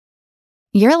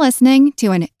You're listening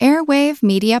to an Airwave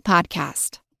Media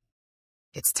Podcast.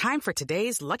 It's time for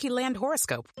today's Lucky Land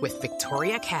horoscope with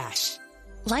Victoria Cash.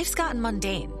 Life's gotten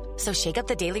mundane, so shake up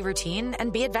the daily routine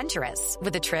and be adventurous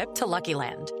with a trip to Lucky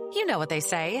Land. You know what they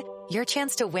say, your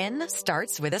chance to win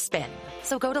starts with a spin.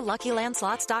 So go to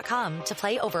LuckyLandSlots.com to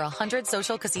play over 100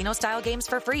 social casino-style games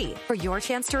for free for your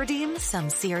chance to redeem some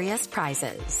serious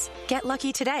prizes. Get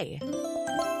lucky today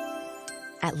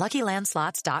at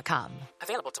LuckyLandSlots.com.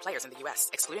 Available to players in the U.S.,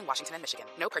 excluding Washington and Michigan.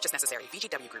 No purchase necessary.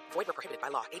 VGW Group. Void where prohibited by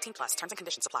law. 18 plus. Terms and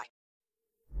conditions apply.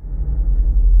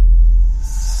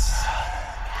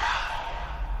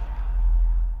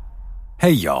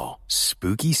 Hey, y'all.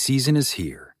 Spooky season is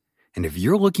here. And if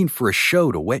you're looking for a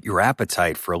show to whet your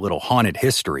appetite for a little haunted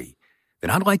history, then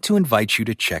I'd like to invite you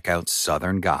to check out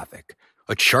Southern Gothic,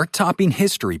 a chart-topping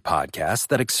history podcast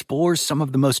that explores some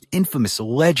of the most infamous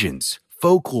legends,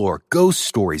 folklore, ghost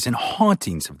stories, and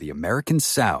hauntings of the American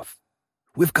South.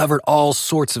 We've covered all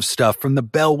sorts of stuff from the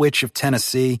Bell Witch of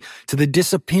Tennessee to the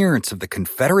disappearance of the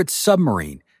Confederate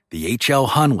submarine, the H.L.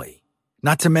 Hunley,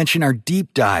 not to mention our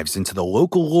deep dives into the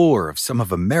local lore of some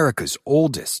of America's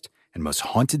oldest and most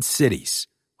haunted cities,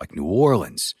 like New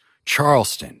Orleans,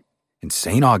 Charleston, and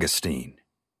St. Augustine.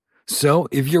 So,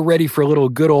 if you're ready for a little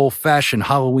good old-fashioned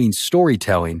Halloween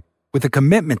storytelling with a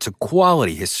commitment to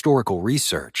quality historical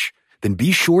research, then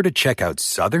be sure to check out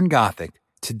Southern Gothic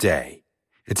today.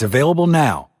 It's available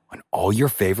now on all your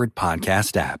favorite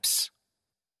podcast apps.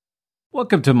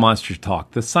 Welcome to Monster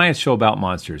Talk, the science show about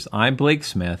monsters. I'm Blake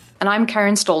Smith. And I'm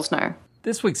Karen Stolzner.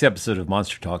 This week's episode of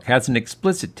Monster Talk has an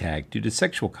explicit tag due to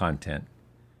sexual content.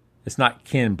 It's not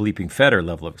Ken bleeping Feder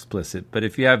level of explicit, but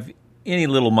if you have any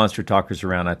little monster talkers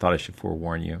around, I thought I should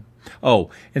forewarn you.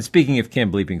 Oh, and speaking of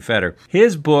Ken bleeping Feder,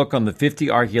 his book on the 50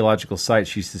 archaeological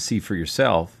sites you should see for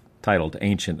yourself, titled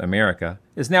Ancient America,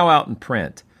 is now out in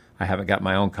print. I haven't got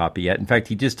my own copy yet. In fact,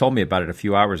 he just told me about it a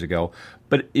few hours ago.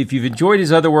 But if you've enjoyed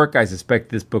his other work, I suspect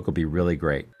this book will be really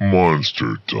great.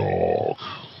 Monster Talk.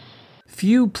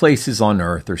 Few places on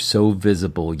Earth are so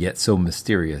visible yet so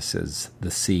mysterious as the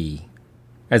sea.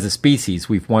 As a species,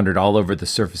 we've wandered all over the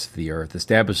surface of the Earth,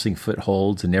 establishing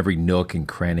footholds in every nook and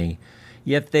cranny.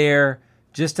 Yet there,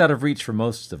 just out of reach for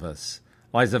most of us,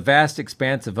 lies a vast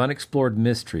expanse of unexplored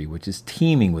mystery which is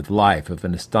teeming with life of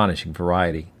an astonishing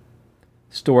variety.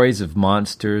 Stories of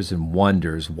monsters and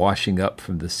wonders washing up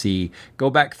from the sea go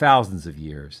back thousands of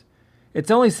years.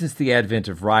 It's only since the advent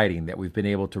of writing that we've been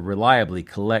able to reliably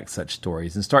collect such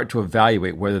stories and start to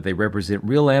evaluate whether they represent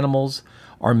real animals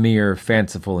or mere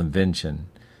fanciful invention.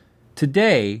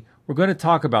 Today, we're going to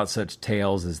talk about such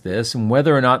tales as this and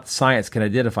whether or not science can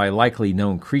identify likely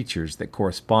known creatures that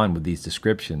correspond with these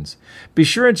descriptions. Be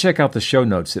sure and check out the show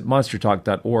notes at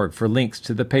monstertalk.org for links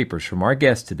to the papers from our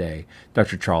guest today,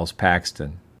 Dr. Charles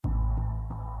Paxton.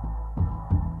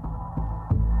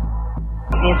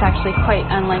 It's actually quite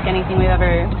unlike anything we've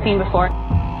ever seen before.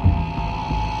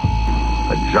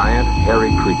 A giant,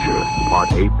 hairy creature,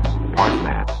 part ape, part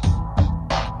man.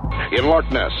 In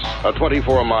Loch Ness, a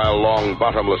 24-mile-long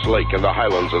bottomless lake in the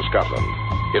Highlands of Scotland.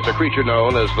 It's a creature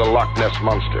known as the Loch Ness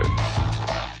Monster.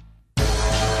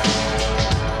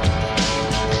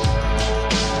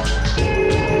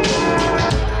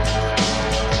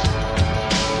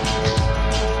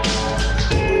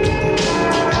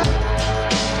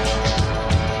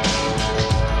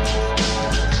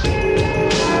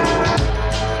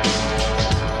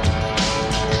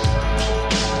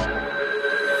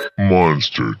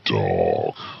 Monster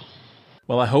Talk.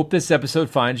 Well, I hope this episode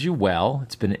finds you well.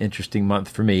 It's been an interesting month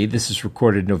for me. This is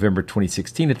recorded November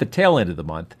 2016 at the tail end of the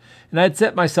month, and I'd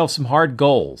set myself some hard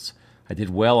goals. I did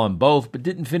well on both, but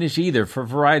didn't finish either for a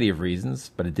variety of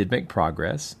reasons, but I did make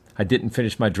progress. I didn't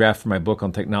finish my draft for my book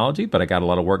on technology, but I got a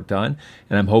lot of work done,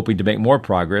 and I'm hoping to make more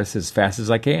progress as fast as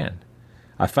I can.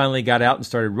 I finally got out and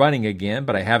started running again,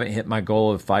 but I haven't hit my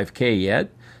goal of 5K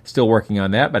yet. Still working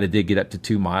on that, but I did get up to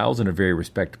 2 miles in a very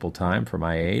respectable time for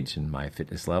my age and my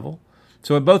fitness level.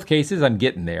 So in both cases, I'm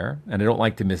getting there, and I don't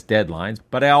like to miss deadlines,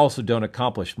 but I also don't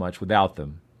accomplish much without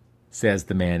them, says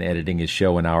the man editing his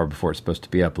show an hour before it's supposed to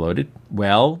be uploaded.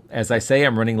 Well, as I say,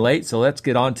 I'm running late, so let's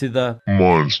get on to the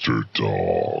Monster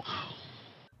Talk.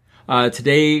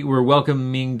 Today, we're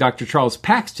welcoming Dr. Charles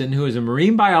Paxton, who is a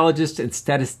marine biologist and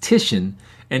statistician,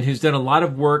 and who's done a lot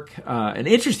of work, and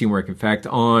interesting work, in fact,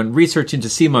 on research into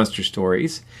sea monster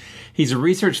stories. He's a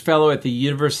research fellow at the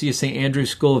University of St.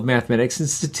 Andrews School of Mathematics and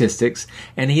Statistics,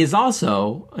 and he is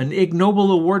also an Ig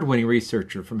Nobel Award-winning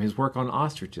researcher from his work on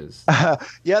ostriches.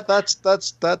 Yeah, that's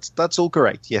all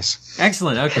correct. Yes.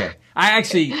 Excellent. Okay.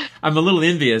 I'm a little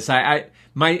envious.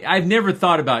 I've never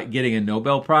thought about getting a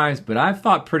Nobel Prize, but I've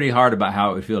thought pretty hard about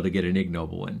how it would feel to get an Ig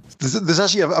Nobel one. There's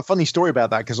actually a funny story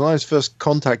about that, because when I was first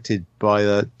contacted by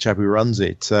the chap who runs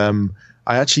it,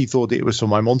 I actually thought it was for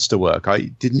my monster work. I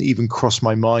didn't even cross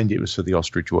my mind it was for the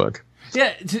ostrich work.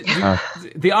 Yeah,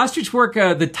 the ostrich work,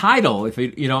 the title, if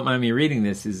you don't mind me reading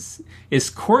this, is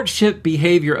Courtship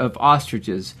Behavior of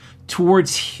Ostriches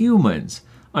Towards Humans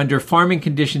Under Farming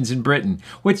Conditions in Britain,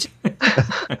 which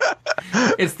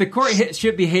it's the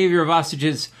courtship behavior of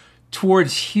ostriches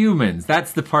towards humans.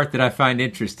 That's the part that I find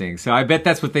interesting. So I bet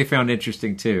that's what they found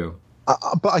interesting too.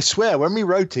 But I swear, when we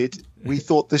wrote it, we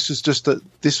thought this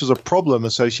was a problem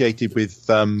associated with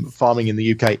farming in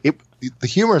the UK. The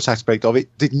humorous aspect of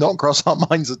it did not cross our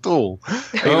minds at all.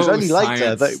 It was only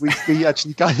later that we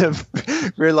actually kind of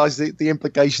realized the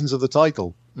implications of the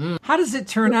title. How does it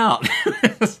turn out?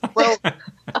 Well,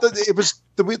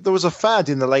 there was a fad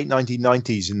in the late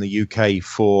 1990s in the UK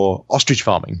for ostrich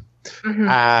farming,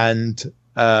 and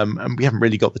we haven't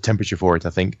really got the temperature for it,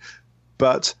 I think.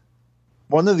 But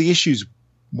one of the issues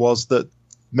was that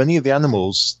many of the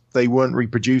animals, they weren't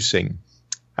reproducing,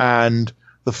 and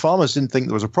the farmers didn't think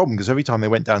there was a problem, because every time they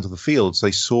went down to the fields,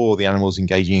 they saw the animals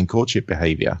engaging in courtship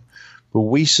behavior. But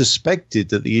we suspected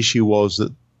that the issue was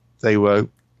that they were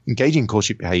engaging in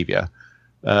courtship behavior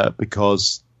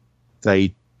because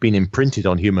they'd been imprinted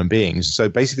on human beings. So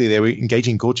basically they were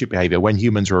engaging in courtship behavior when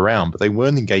humans were around, but they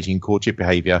weren't engaging in courtship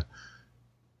behavior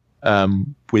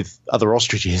with other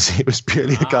ostriches. It was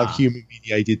purely a kind of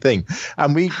human-mediated thing.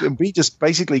 And we just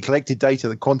basically collected data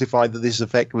that quantified that this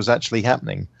effect was actually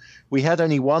happening. We had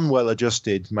only one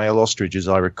well-adjusted male ostrich, as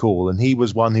I recall, and he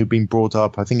was one who'd been brought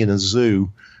up, I think, in a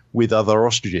zoo with other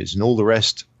ostriches, and all the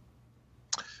rest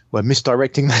were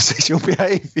misdirecting their sexual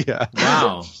behavior.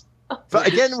 Wow. But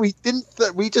again, we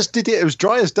just did it. It was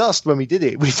dry as dust when we did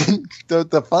it. We didn't,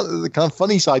 the kind of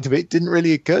funny side of it didn't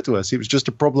really occur to us. It was just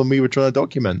a problem we were trying to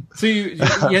document. So you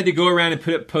had to go around and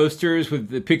put up posters with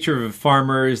the picture of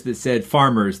farmers that said,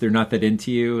 "Farmers, they're not that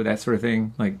into you," that sort of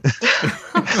thing. Like,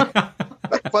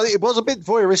 Well, it was a bit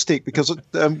voyeuristic, because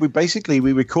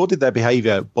we recorded their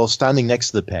behavior while standing next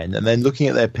to the pen and then looking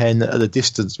at their pen at a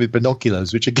distance with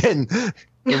binoculars, which again,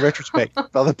 in retrospect,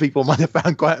 other people might have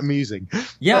found quite amusing.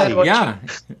 Yeah.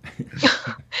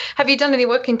 Have you done any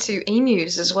work into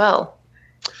emus as well?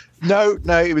 No,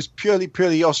 it was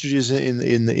purely ostriches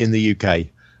in the UK.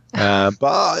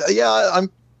 I'm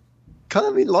kind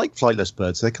of like flightless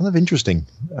birds. They're kind of interesting.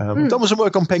 Done some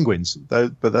work on penguins, though,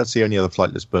 but that's the only other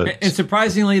flightless bird. And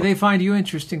surprisingly, they find you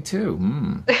interesting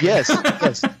too. Yes.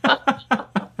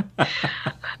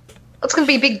 It's going to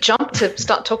be a big jump to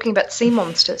start talking about sea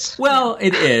monsters. Well,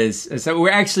 it is. So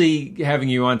we're actually having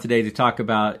you on today to talk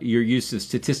about your use of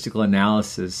statistical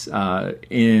analysis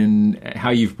in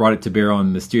how you've brought it to bear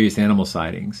on mysterious animal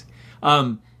sightings.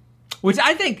 Which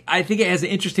I think it has an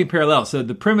interesting parallel. So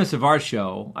the premise of our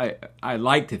show, I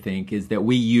like to think, is that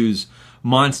we use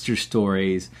monster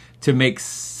stories to make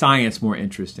science more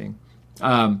interesting.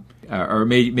 Or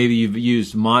maybe you've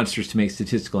used monsters to make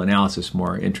statistical analysis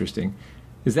more interesting.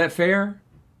 Is that fair?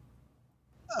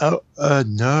 No.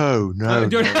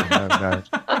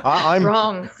 I'm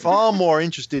wrong. Far more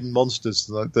interested in monsters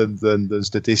than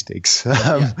statistics.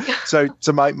 So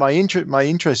my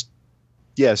interest,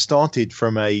 started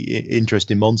from a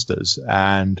interest in monsters,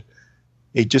 and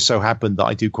it just so happened that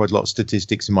I do quite a lot of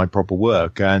statistics in my proper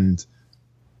work, and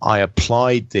I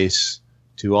applied this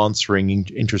to answering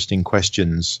interesting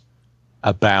questions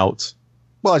about,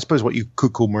 well, I suppose what you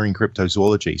could call marine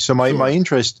cryptozoology. So my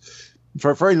interest,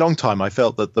 for a very long time, I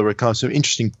felt that there were kind of some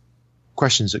interesting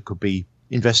questions that could be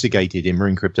investigated in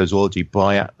marine cryptozoology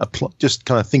by just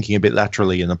kind of thinking a bit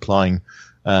laterally and applying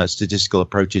statistical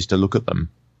approaches to look at them.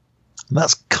 And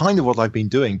that's kind of what I've been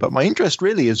doing. But my interest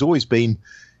really has always been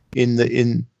in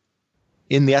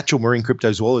the actual marine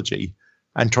cryptozoology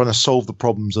and trying to solve the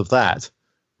problems of that,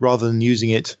 rather than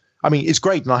using it. I mean, it's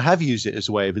great, and I have used it as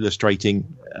a way of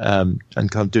illustrating and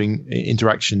kind of doing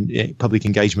interaction, public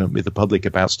engagement with the public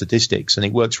about statistics, and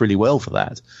it works really well for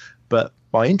that. But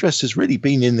my interest has really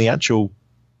been in the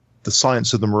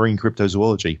science of the marine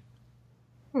cryptozoology.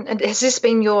 And has this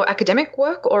been your academic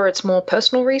work, or it's more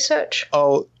personal research?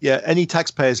 Oh, yeah. Any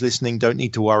taxpayers listening don't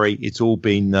need to worry. It's all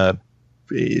been,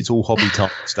 it's all hobby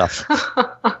type stuff.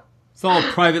 It's all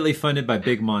privately funded by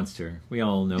Big Monster. We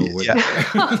all know.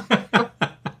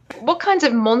 What kinds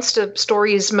of monster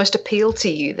stories most appeal to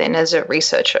you then as a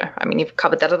researcher? I mean, you've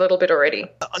covered that a little bit already.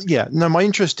 My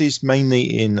interest is mainly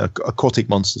in aquatic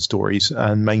monster stories,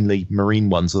 and mainly marine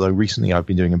ones, although recently I've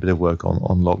been doing a bit of work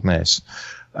on Loch Ness.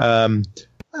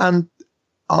 And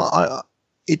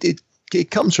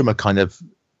it comes from a kind of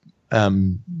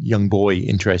young boy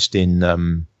interest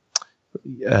in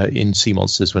sea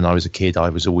monsters when I was a kid. I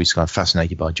was always kind of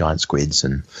fascinated by giant squids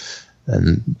and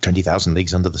 20,000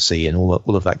 Leagues Under the Sea and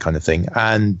all of that kind of thing.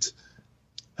 And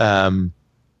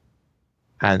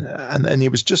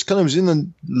it was just it was in the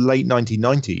late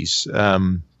 1990s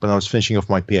when I was finishing off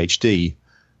my PhD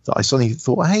that I suddenly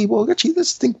thought, hey, well, actually,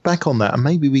 let's think back on that and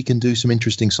maybe we can do some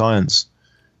interesting science,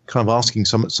 kind of asking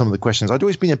some of the questions. I'd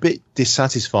always been a bit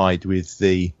dissatisfied with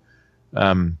the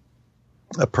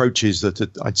approaches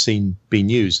that I'd seen being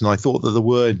used, and I thought that there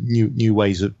were new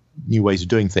ways of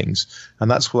doing things,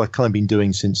 and that's what I've kind of been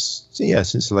doing since the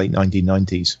late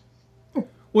 1990s.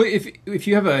 Well, if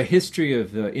you have a history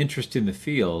of interest in the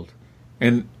field,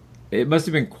 and it must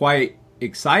have been quite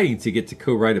exciting to get to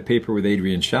co-write a paper with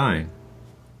Adrian Shine.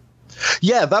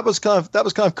 Yeah, that was kind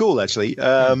of cool, actually.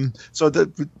 So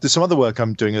there's some other work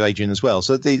I'm doing with Adrian as well.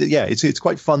 So it's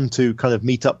quite fun to kind of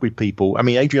meet up with people. I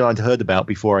mean, Adrian I'd heard about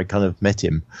before I kind of met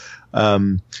him.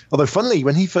 Although, funnily,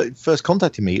 when he first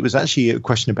contacted me, it was actually a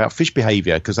question about fish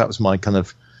behavior, because that was what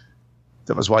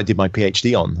I did my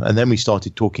PhD on. And then we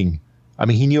started talking. I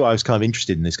mean, he knew I was kind of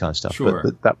interested in this kind of stuff. Sure.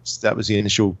 But that was the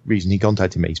initial reason he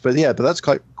contacted me. But that's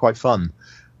quite fun.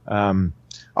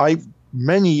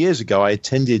 Many years ago, I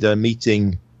attended a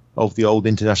meeting of the old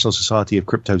International Society of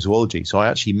Cryptozoology. So I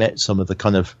actually met some of the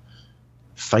kind of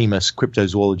famous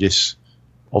cryptozoologists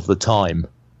of the time,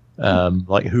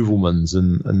 like Heuvelmans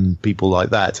and people like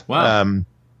that. Wow.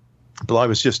 But I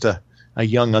was just a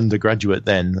young undergraduate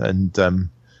then. And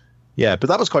but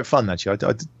that was quite fun, actually.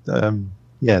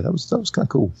 that was kind of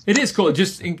cool. It is cool.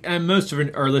 And most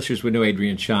of our listeners would know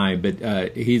Adrian Shine,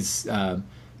 but he's the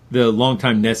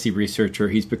longtime Nessie researcher.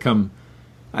 He's become,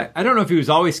 I don't know if he was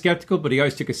always skeptical, but he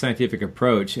always took a scientific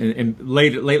approach. And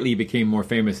lately he became more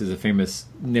famous as a famous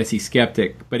Nessie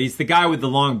skeptic. But he's the guy with the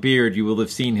long beard. You will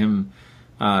have seen him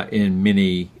in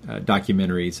many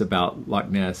documentaries about Loch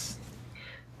Ness.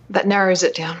 That narrows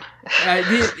it down.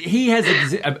 He has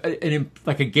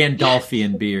like a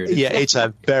Gandalfian beard. Yeah, it's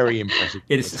a very impressive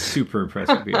beard. It is a super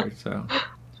impressive beard. So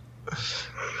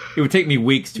it would take me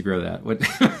weeks to grow that.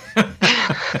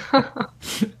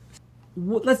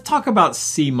 Let's talk about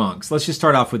sea monks. Let's just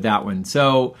start off with that one.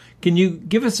 So can you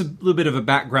give us a little bit of a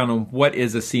background on what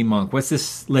is a sea monk? What's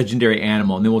this legendary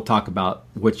animal? And then we'll talk about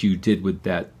what you did with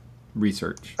that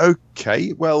research.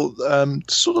 Okay, well,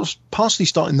 sort of partially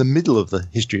start in the middle of the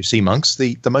history of sea monks.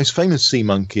 The most famous sea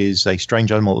monk is a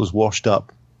strange animal that was washed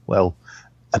up,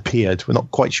 appeared. We're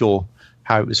not quite sure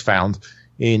how it was found,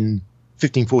 in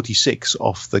 1546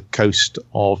 off the coast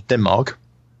of Denmark.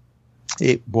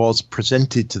 It was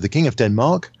presented to the King of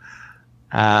Denmark,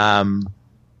 and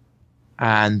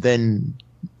then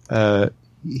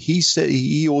he said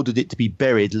he ordered it to be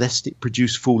buried lest it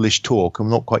produce foolish talk. I'm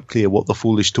not quite clear what the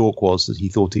foolish talk was that he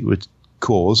thought it would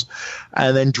cause.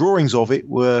 And then drawings of it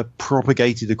were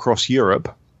propagated across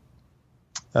Europe,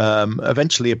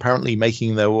 eventually apparently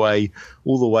making their way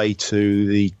all the way to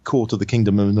the court of the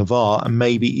Kingdom of Navarre and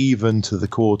maybe even to the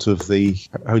court of the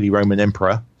Holy Roman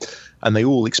Emperor. And they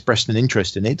all expressed an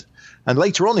interest in it. And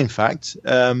later on, in fact,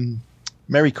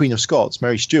 Mary Queen of Scots,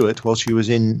 Mary Stuart, while she was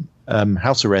in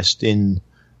house arrest in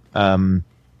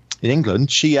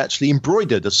England, she actually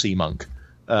embroidered a sea monk.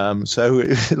 So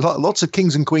lots of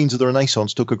kings and queens of the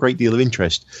Renaissance took a great deal of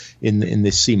interest in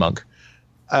this sea monk.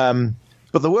 But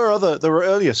there were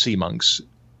earlier sea monks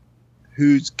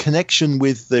whose connection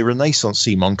with the Renaissance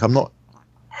sea monk I'm not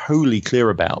wholly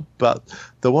clear about. But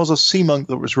there was a sea monk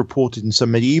that was reported in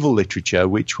some medieval literature,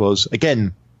 which was,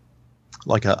 again,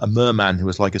 like a merman who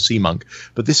was like a sea monk.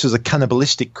 But this was a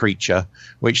cannibalistic creature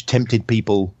which tempted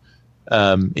people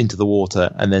into the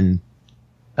water and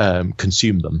then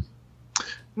consumed them.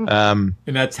 And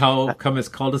that's how come it's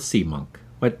called a sea monk.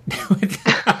 What?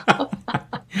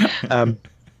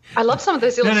 I love some of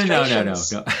those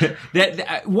illustrations. No.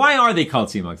 Why are they called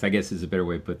sea monks? I guess is a better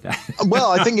way to put that.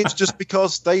 Well, I think it's just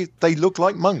because they look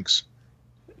like monks.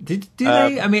 Do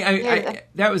they? I mean,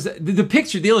 that was the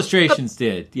picture. The illustrations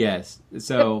did, yes.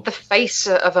 So the face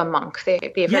of a monk.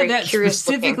 They'd be very that curious.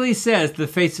 Specifically looking. Says the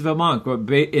face of a monk,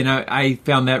 and I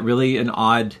found that really an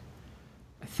odd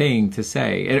thing to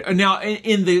say. Now,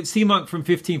 in the sea monk from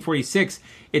 1546,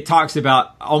 it talks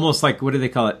about almost like, what do they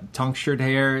call it? Tonsured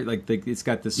hair, like it's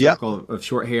got the circle of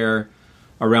short hair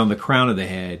around the crown of the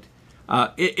head.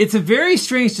 It's a very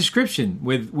strange description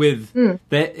with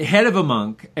the head of a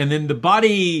monk, and then the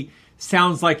body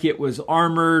sounds like it was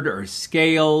armored or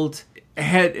scaled.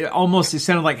 It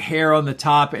sounded like hair on the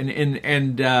top.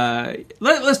 And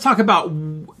let's talk about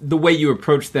the way you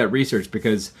approached that research,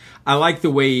 because I like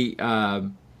the way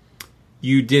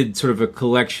you did sort of a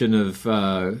collection of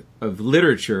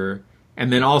literature,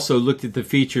 and then also looked at the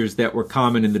features that were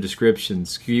common in the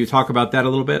descriptions. Can you talk about that a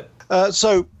little bit?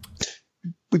 So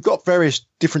we've got various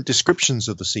different descriptions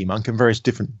of the sea monk and various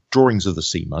different drawings of the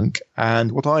sea monk.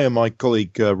 And what I and my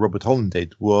colleague Robert Holland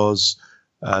did was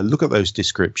look at those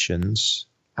descriptions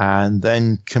and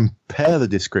then compare the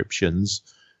descriptions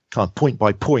kind of point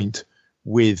by point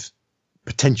with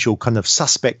potential kind of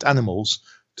suspect animals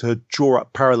to draw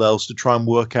up parallels to try and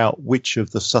work out which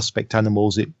of the suspect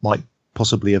animals it might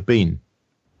possibly have been.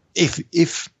 If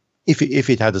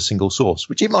it had a single source,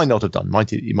 which it might not have done,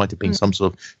 it might have been some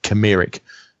sort of chimeric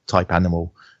type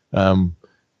animal.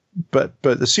 But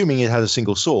assuming it had a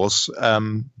single source,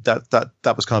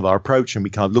 that was kind of our approach, and we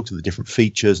kind of looked at the different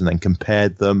features and then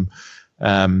compared them,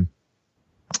 and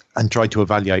tried to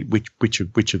evaluate which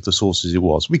of the sources it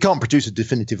was. We can't produce a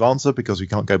definitive answer because we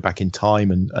can't go back in time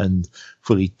and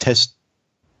fully test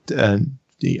and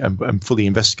fully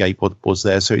investigate what was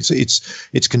there. So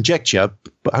it's conjecture,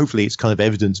 but hopefully it's kind of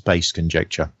evidence-based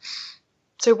conjecture.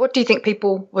 So what do you think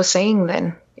people were seeing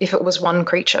then, if it was one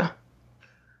creature?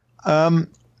 If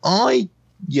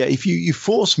you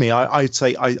force me, I'd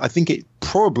say I think it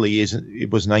probably it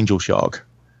was an angel shark,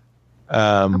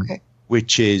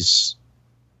 which is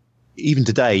even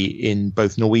today in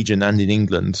both Norwegian and in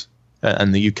England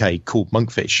and the UK called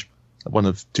monkfish, one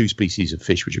of two species of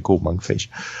fish which are called monkfish.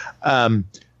 And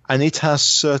it has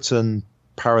certain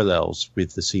parallels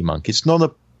with the sea monk. It's not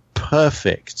a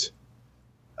perfect,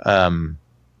 you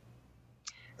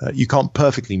can't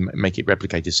perfectly make it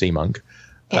replicate a sea monk.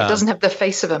 It doesn't have the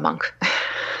face of a monk.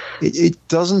 It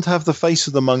doesn't have the face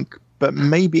of the monk, but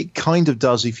maybe it kind of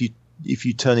does if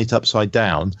you turn it upside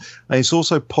down. And it's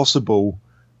also possible,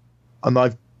 and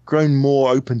I've grown more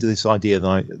open to this idea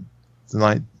than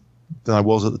I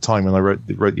was at the time when I wrote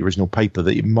the original paper,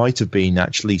 that it might have been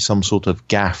actually some sort of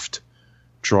gaffed,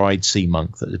 dried sea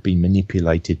monk that had been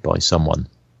manipulated by someone.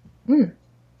 What's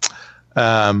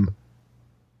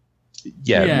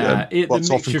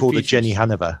often called a Jenny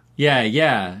Hanover.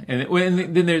 Yeah.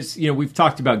 And then there's, we've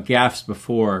talked about gaffs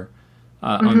before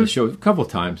on the show a couple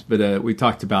of times, but we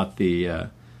talked about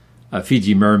the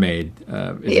Fiji mermaid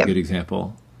is a good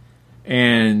example.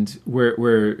 And where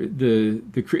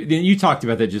you talked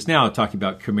about that just now, talking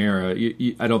about chimera.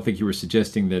 I don't think you were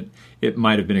suggesting that it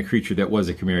might have been a creature that was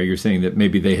a chimera. You're saying that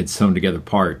maybe they had sewn together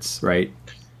parts, right?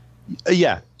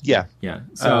 Yeah.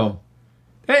 So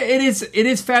it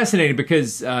is fascinating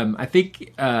because I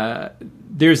think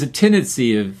there's a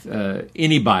tendency of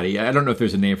anybody. I don't know if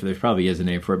there's a name for it. There probably is a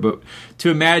name for it, but to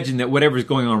imagine that whatever's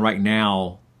going on right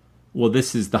now, well,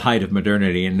 this is the height of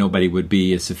modernity, and nobody would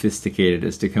be as sophisticated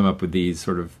as to come up with these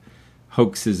sort of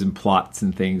hoaxes and plots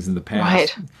and things in the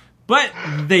past. Right. But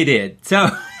they did. So,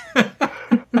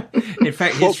 in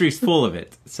fact, history's full of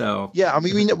it. So, yeah, I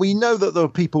mean, we know that there were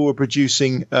people who were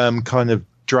producing kind of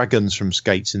dragons from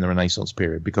skates in the Renaissance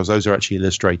period, because those are actually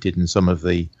illustrated in some of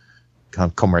the kind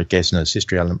of Comrade Gesner's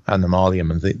History Animalium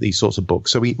and these sorts of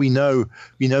books. So we know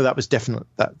that was definitely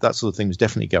that sort of thing was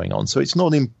definitely going on. So it's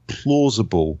not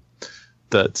implausible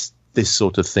that this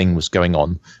sort of thing was going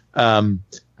on.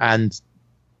 And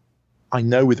I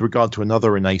know with regard to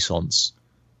another Renaissance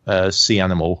sea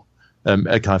animal, a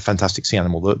kind of fantastic sea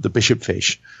animal, the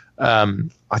bishopfish,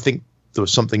 I think there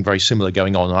was something very similar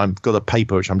going on. I've got a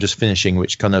paper which I'm just finishing,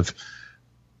 which kind of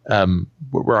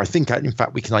where I think, in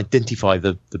fact, we can identify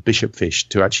the bishopfish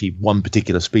to actually one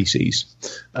particular species.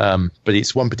 But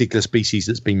it's one particular species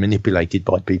that's been manipulated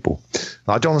by people.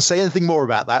 I don't want to say anything more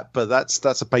about that, but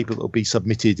that's a paper that will be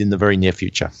submitted in the very near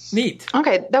future. Neat.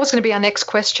 Okay, that was going to be our next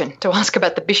question, to ask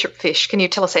about the bishopfish. Can you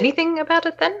tell us anything about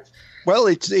it then? Well,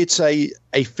 it's a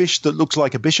fish that looks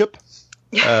like a bishop,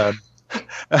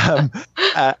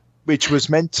 which was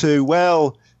meant to,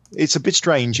 well, it's a bit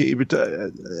strange. It would,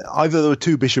 either there were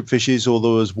two bishop fishes or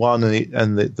there was one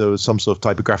and there was some sort of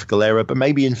typographical error, but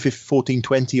maybe in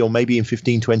 1420 or maybe in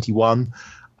 1521,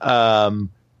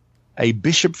 a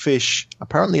bishop fish,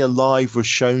 apparently alive, was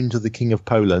shown to the King of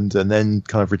Poland and then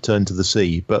kind of returned to the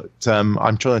sea. But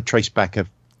I'm trying to trace back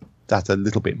that a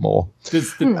little bit more.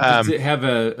 Does it have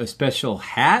a special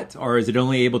hat, or is it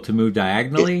only able to move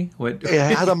diagonally? It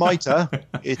had a mitre.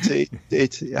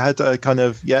 It had a kind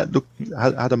of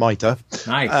had a mitre.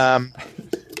 Nice.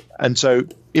 And so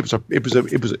it was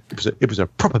a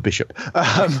proper bishop.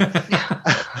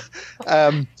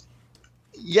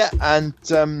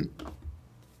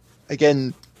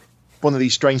 Again, one of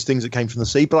these strange things that came from the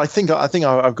sea, but I think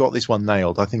I've got this one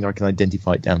nailed. I think I can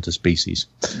identify it down to species.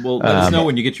 Well, let us know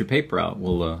when you get your paper out.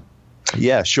 We'll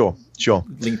yeah, sure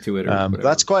link to it. Or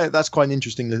that's quite an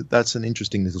interesting. That's an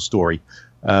interesting little story.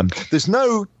 There's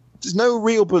no there's no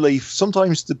real belief.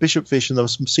 Sometimes the bishop fish and the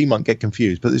sea monk get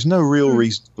confused, but there's no real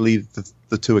reason to believe that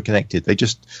the two are connected. They're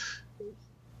just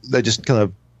kind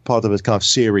of part of a kind of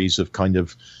series of kind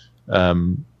of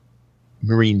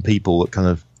marine people that kind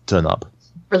of turn up.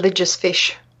 Religious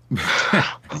fish.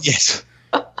 Yes.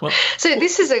 Well, so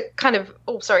this is a kind of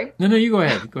sorry. No, you go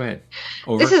ahead.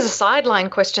 Over. This is a sideline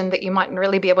question that you mightn't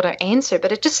really be able to answer,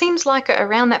 but it just seems like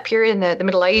around that period in the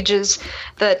Middle Ages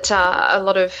that a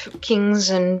lot of kings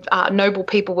and noble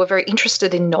people were very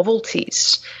interested in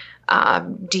novelties.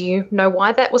 Do you know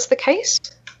why that was the case?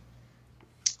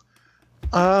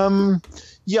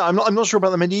 Yeah, I'm not sure about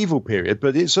the medieval period,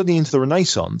 but it's certainly into the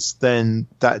Renaissance. Then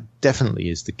that definitely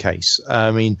is the case.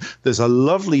 I mean, there's a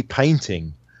lovely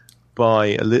painting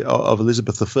of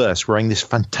Elizabeth I wearing this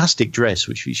fantastic dress,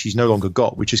 which she's no longer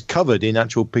got, which is covered in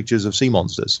actual pictures of sea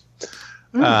monsters.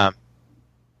 And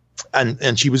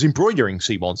she was embroidering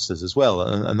sea monsters as well,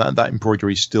 and that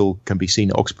embroidery still can be seen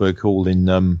at Oxburgh Hall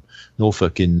in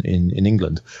Norfolk in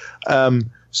England.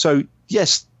 So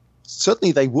yes,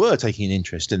 certainly they were taking an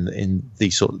interest in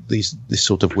this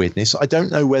sort of weirdness. I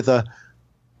don't know whether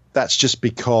that's just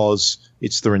because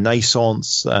it's the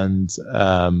Renaissance and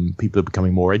people are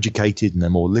becoming more educated and they're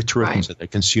more literate, and so they're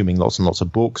consuming lots and lots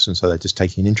of books, and so they're just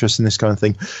taking an interest in this kind of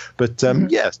thing. But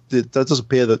yes, that does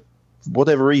appear that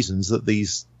whatever reasons that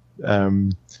these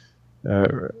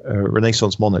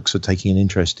Renaissance monarchs are taking an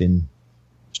interest in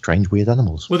strange, weird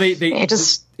animals. Well,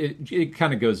 it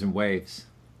kind of goes in waves.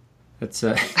 That's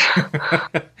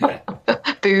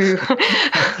boo.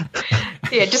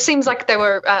 Yeah, it just seems like they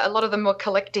were a lot of them were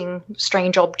collecting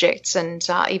strange objects and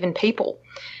even people,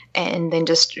 and then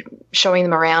just showing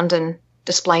them around and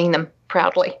displaying them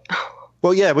proudly.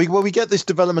 Well, yeah, we get this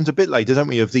development a bit later, don't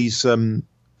we? Of these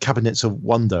cabinets of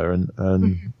wonder, and I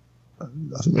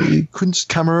think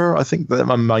Kunstkamera. I think that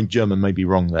my German may be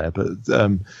wrong there, but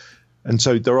and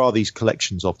so there are these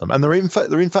collections of them, and they're in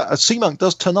fact a sea monk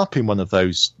does turn up in one of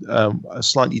those.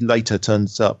 Slightly later,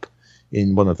 turns up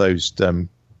in one of those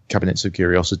cabinets of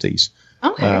curiosities.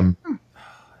 Okay.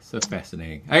 So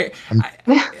fascinating.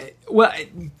 Well,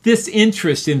 this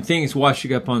interest in things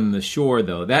washing up on the shore,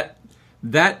 though,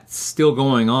 that's still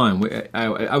going on.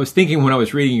 I was thinking when I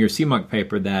was reading your sea monk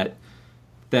paper that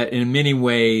in many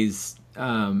ways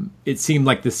it seemed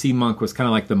like the sea monk was kind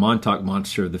of like the Montauk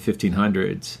monster of the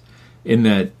 1500s, in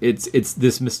that it's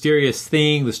this mysterious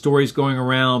thing. The story's going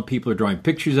around. People are drawing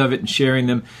pictures of it and sharing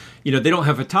them. You know, they don't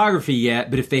have photography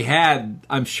yet, but if they had,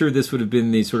 I'm sure this would have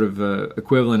been the sort of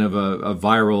equivalent of a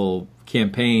viral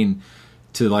campaign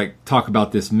to like talk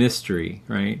about this mystery,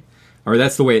 right? Or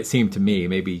that's the way it seemed to me.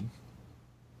 Maybe.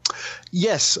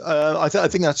 Yes, I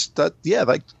think that. Yeah,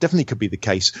 that definitely could be the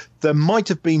case. There might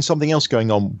have been something else going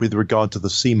on with regard to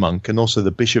the sea monk and also the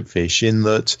bishop fish, in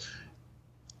that.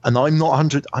 And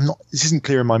this isn't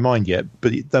clear in my mind yet,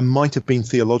 but there might have been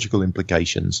theological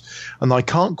implications. And I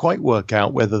can't quite work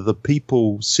out whether the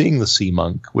people seeing the sea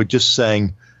monk whether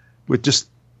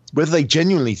they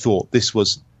genuinely thought this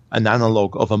was an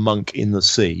analogue of a monk in the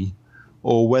sea,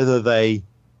 or whether they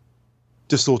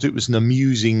just thought it was an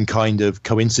amusing kind of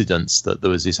coincidence that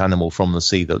there was this animal from the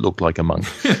sea that looked like a monk.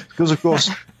 Because, of course,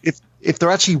 if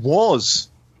there actually was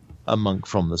a monk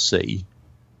from the sea,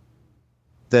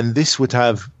 then this would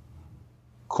have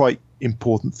quite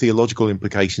important theological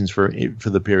implications for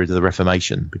the period of the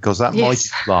Reformation, because that might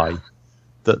imply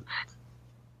that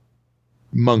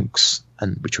monks,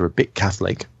 and which are a bit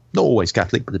Catholic, not always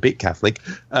Catholic, but a bit Catholic,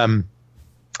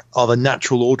 are the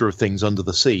natural order of things under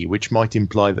the sea, which might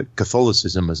imply that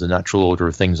Catholicism is a natural order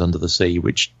of things under the sea,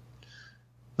 which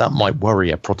that might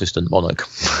worry a Protestant monarch.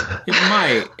 It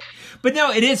might. But no,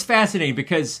 it is fascinating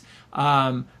because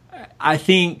I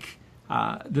think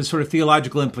the sort of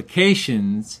theological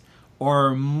implications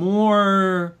are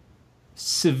more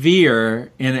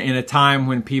severe in a time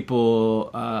when people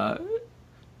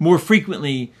more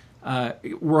frequently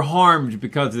were harmed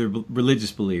because of their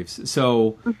religious beliefs.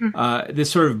 So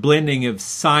this sort of blending of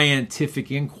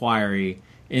scientific inquiry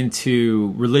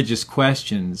into religious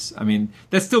questions, I mean,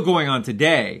 that's still going on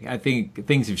today. I think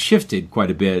things have shifted quite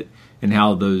a bit in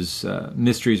how those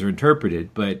mysteries are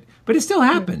interpreted, but it still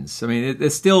happens. I mean,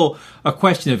 it's still a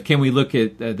question of, can we look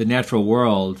at the natural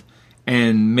world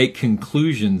and make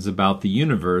conclusions about the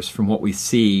universe from what we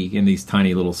see in these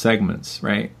tiny little segments,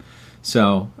 right?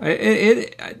 So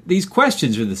these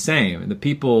questions are the same, and the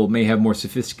people may have more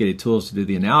sophisticated tools to do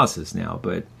the analysis now,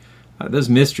 but those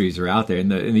mysteries are out there,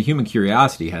 and the human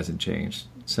curiosity hasn't changed.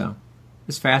 So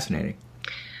it's fascinating.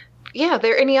 Yeah, are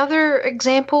there any other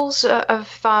examples of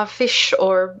fish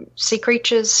or sea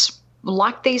creatures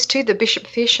like these two, the bishop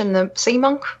fish and the sea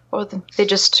monk, or they're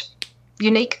just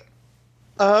unique?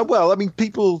 Well,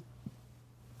 people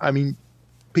have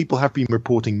been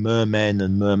reporting mermen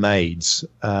and mermaids.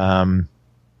 There are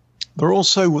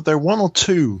one or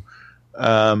two.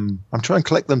 I'm trying to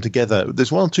collect them together.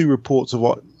 There's one or two reports of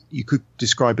what you could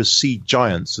describe as sea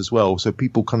giants as well. So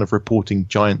people kind of reporting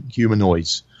giant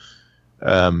humanoids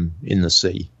in the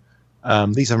sea.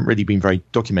 These haven't really been very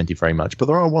documented very much, but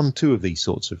there are 1 or 2 of these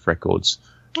sorts of records.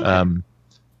 Okay.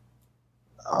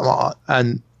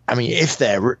 And I mean, if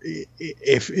the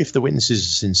witnesses are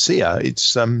sincere,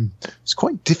 it's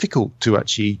quite difficult to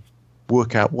actually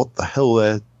work out what the hell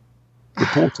they're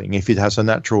reporting if it has a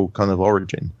natural kind of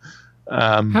origin.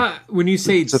 When you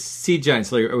say sea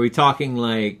giants, like, are we talking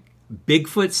like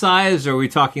Bigfoot size, or are we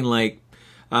talking like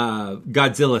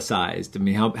Godzilla sized? I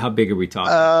mean, how big are we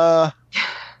talking?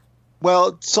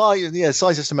 Well,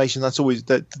 size estimation. That's always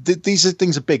that. These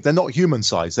things are big. They're not human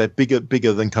size. They're bigger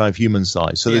than kind of human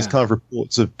size. So there's kind of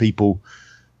reports of people.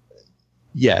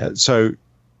 Yeah. So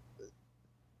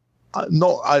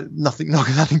nothing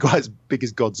quite as big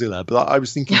as Godzilla, but I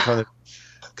was thinking kind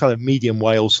of medium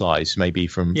whale size, maybe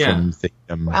from the.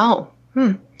 Wow.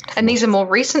 And these are more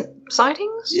recent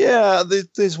sightings? Yeah,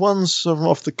 there's ones sort of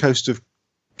off the coast of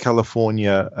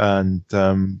California and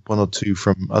 1 or 2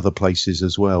 from other places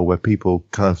as well, where people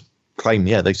kind of claim,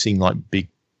 they've seen like big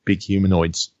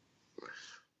humanoids.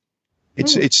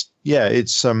 It's an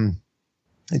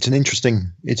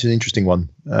interesting one.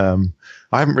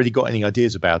 I haven't really got any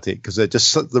ideas about it because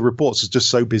the reports are just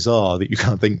so bizarre that you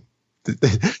can't think.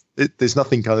 There's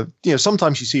nothing kind of,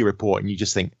 sometimes you see a report and you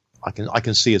just think, I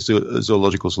can see a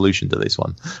zoological solution to this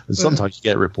one. And sometimes you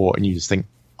get a report and you just think,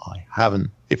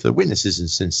 if the witness isn't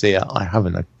sincere, I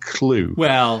haven't a clue.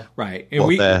 Well, right. And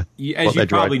as you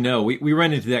probably know, we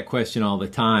run into that question all the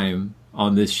time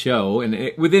on this show.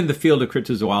 And within the field of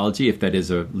cryptozoology, if that is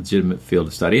a legitimate field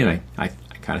of study, and I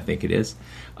kind of think it is,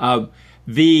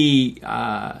 the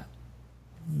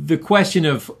question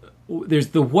of there's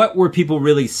the what were people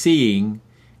really seeing,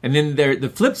 and then the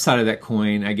flip side of that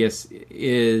coin, I guess,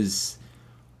 is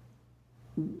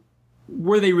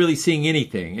were they really seeing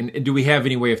anything? And do we have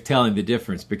any way of telling the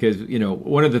difference? Because,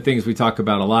 one of the things we talk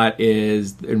about a lot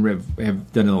is, and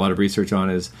have done a lot of research on,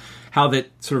 is how that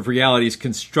sort of reality is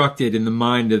constructed in the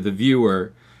mind of the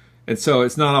viewer. And so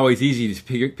it's not always easy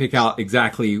to pick out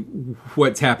exactly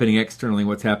what's happening externally and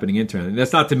what's happening internally. And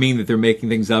that's not to mean that they're making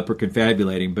things up or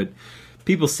confabulating, but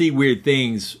people see weird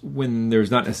things when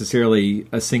there's not necessarily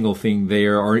a single thing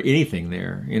there or anything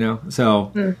there,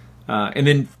 So... and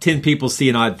then 10 people see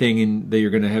an odd thing, and you're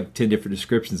going to have 10 different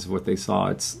descriptions of what they saw.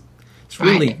 It's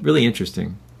really, really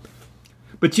interesting.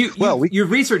 But your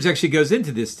research actually goes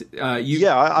into this.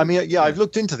 I've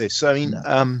looked into this. I mean,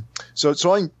 so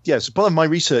part of my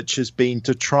research has been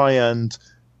to try and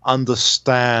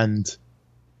understand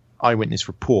eyewitness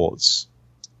reports,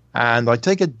 and I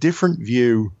take a different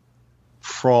view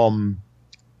from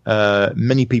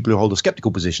many people who hold a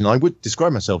skeptical position. I would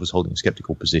describe myself as holding a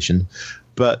skeptical position,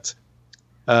 but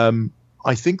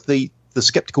I think the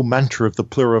skeptical mantra of the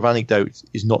plural of anecdote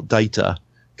is not data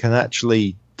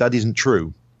that isn't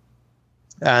true.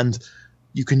 And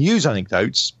you can use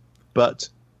anecdotes, but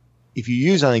if you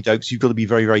use anecdotes, you've got to be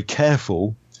very, very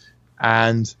careful.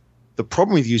 And the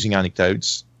problem with using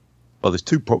anecdotes, well, there's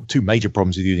two major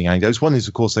problems with using anecdotes. One is,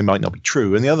 of course, they might not be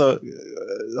true. And the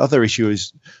other issue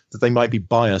is that they might be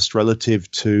biased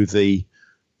relative to the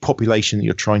population that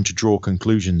you're trying to draw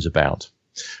conclusions about.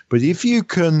 But if you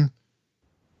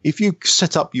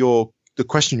set up the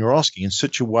question you're asking in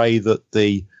such a way that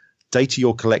the data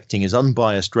you're collecting is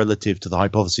unbiased relative to the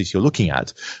hypothesis you're looking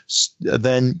at,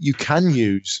 then you can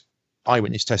use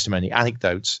eyewitness testimony,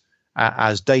 anecdotes,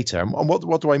 as data. And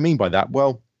what do I mean by that?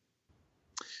 Well,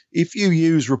 if you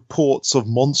use reports of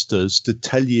monsters to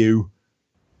tell you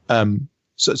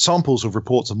samples of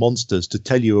reports of monsters to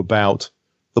tell you about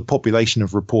the population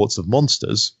of reports of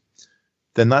monsters,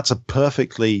 then then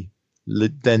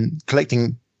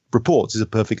collecting reports is a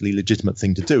perfectly legitimate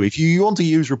thing to do. If you want to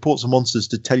use reports of monsters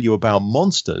to tell you about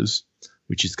monsters,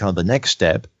 which is kind of the next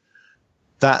step,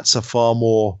 that's a far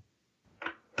more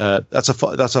that's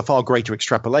a far greater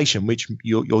extrapolation, which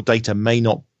your data may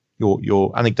not,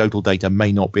 your anecdotal data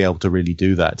may not be able to really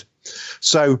do that.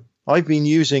 So I've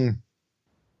been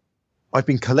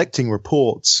collecting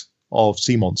reports of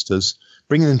sea monsters,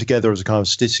 bringing them together as a kind of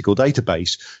statistical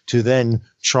database to then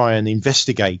try and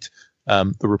investigate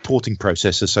the reporting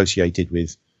process associated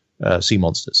with sea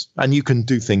monsters. And you can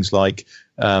do things like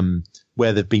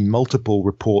where there have been multiple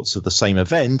reports of the same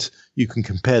event, you can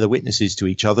compare the witnesses to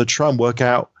each other, try and work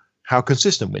out how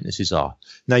consistent witnesses are.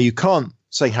 Now, you can't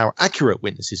say how accurate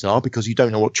witnesses are because you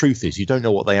don't know what truth is. You don't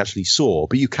know what they actually saw,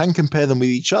 but you can compare them with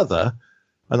each other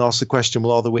and ask the question,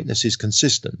 well, are the witnesses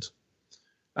consistent?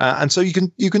 And so you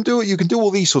can do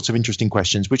all these sorts of interesting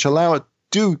questions, which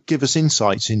do give us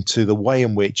insights into the way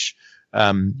in which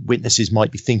witnesses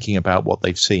might be thinking about what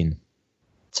they've seen.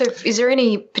 So is there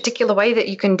any particular way that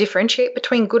you can differentiate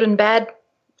between good and bad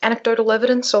anecdotal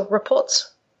evidence or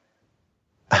reports?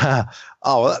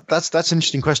 That's an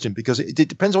interesting question, because it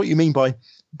depends on what you mean by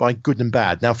good and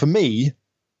bad. Now, for me,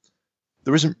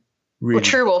 there isn't really... Or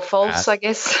true or false, I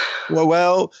guess.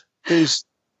 Well, there's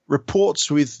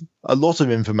reports with a lot of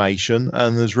information,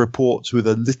 and there's reports with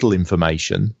a little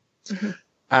information. Mm-hmm.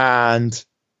 And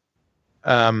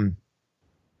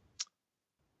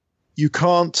you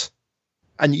can't...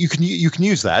 And you can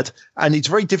use that, and it's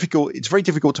very difficult. It's very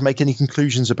difficult to make any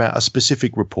conclusions about a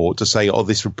specific report to say, oh,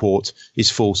 this report is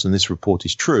false and this report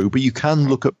is true. But you can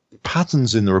look at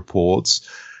patterns in the reports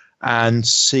and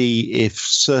see if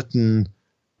certain.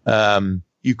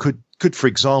 You could, for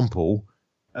example,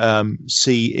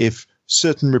 see if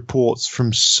certain reports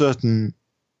from certain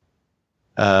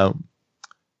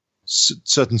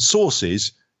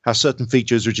sources have certain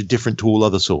features which are different to all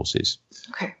other sources.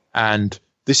 Okay. And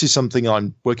this is something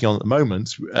I'm working on at the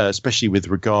moment, especially with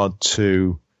regard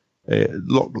to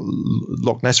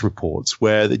Loch Ness reports,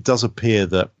 where it does appear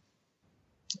that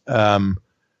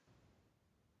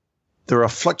there are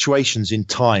fluctuations in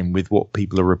time with what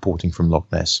people are reporting from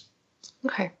Loch Ness.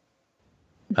 Okay.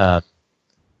 And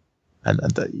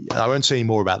I won't say any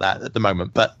more about that at the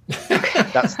moment, but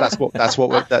that's what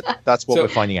we're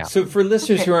finding out. So for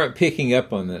listeners who aren't picking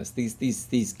up on this,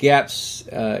 these gaps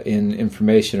in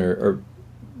information are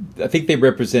I think they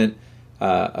represent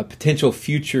a potential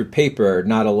future paper,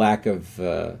 not a lack of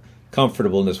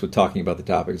comfortableness with talking about the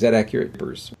topic. Is that accurate,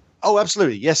 Bruce? Oh,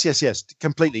 absolutely. Yes,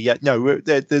 completely. Yeah, no,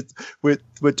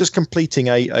 we're just completing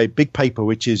a big paper,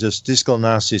 which is a statistical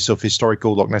analysis of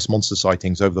historical Loch Ness monster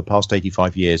sightings over the past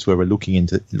 85 years, where we're looking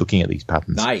at these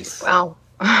patterns. Nice. Wow.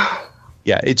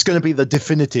 Yeah, it's going to be the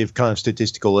definitive kind of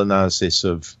statistical analysis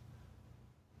of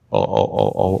the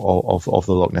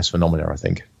Loch Ness phenomena, I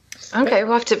think. Okay,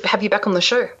 we'll have to have you back on the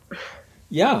show.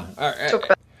 Yeah. Talk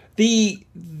about the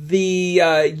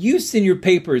use in your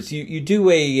papers, you do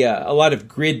a lot of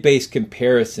grid-based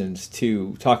comparisons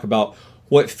to talk about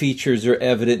what features are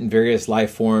evident in various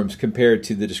life forms compared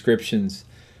to the descriptions.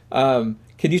 Can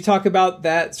you talk about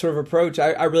that sort of approach?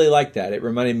 I really like that. It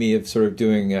reminded me of sort of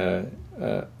doing a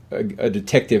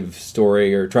detective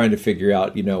story, or trying to figure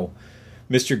out,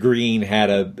 Mr. Green had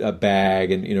a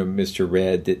bag, and Mr.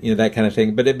 Red, that kind of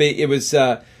thing. But it was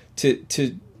I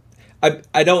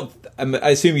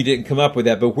assume you didn't come up with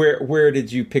that, but where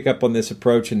did you pick up on this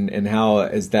approach, and how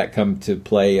has that come to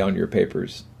play on your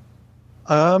papers?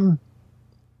 I'm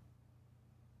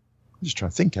just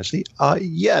trying to think, actually.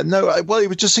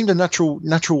 It just seemed a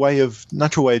natural way of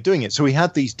doing it. So we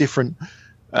had these different.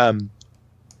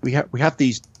 We have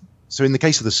these. So in the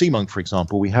case of the sea monk, for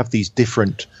example, we have these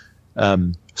different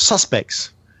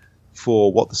suspects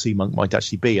for what the sea monk might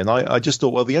actually be. And I just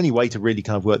thought, well, the only way to really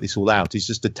kind of work this all out is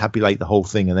just to tabulate the whole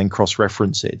thing and then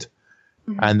cross-reference it,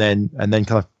 mm-hmm. and then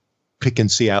kind of pick and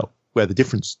see out where the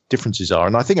differences are.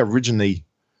 And I think originally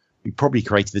we probably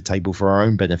created the table for our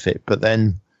own benefit, but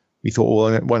then we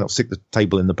thought, well, why not stick the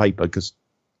table in the paper, because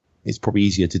it's probably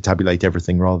easier to tabulate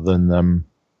everything rather than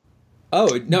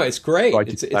Oh no, it's great.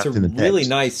 It's a really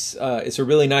nice. It's a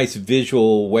really nice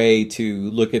visual way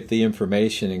to look at the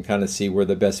information and kind of see where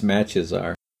the best matches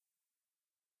are.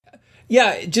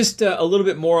 Yeah, just a little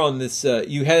bit more on this.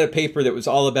 You had a paper that was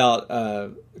all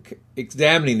about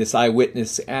examining this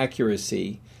eyewitness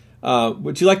accuracy.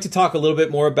 Would you like to talk a little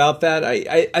bit more about that?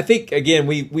 I think again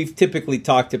we've typically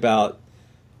talked about,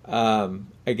 I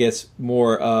guess,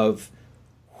 more of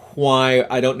why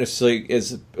I don't necessarily,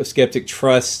 as a skeptic,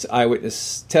 trust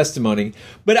eyewitness testimony.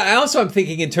 But I also am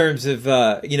thinking in terms of,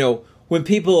 when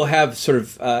people have sort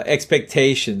of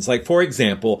expectations. Like, for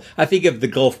example, I think of the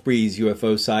Gulf Breeze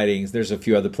UFO sightings. There's a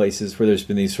few other places where there's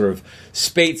been these sort of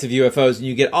spates of UFOs, and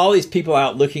you get all these people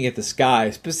out looking at the sky,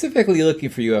 specifically looking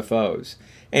for UFOs.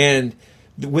 And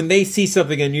when they see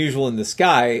something unusual in the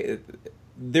sky,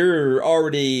 they're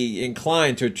already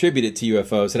inclined to attribute it to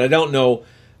UFOs. And I don't know...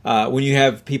 when you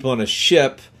have people on a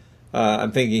ship,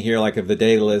 I'm thinking here like of the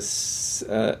Daedalus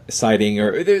sighting,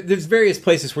 or there's various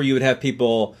places where you would have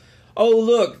people, oh,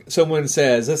 look, someone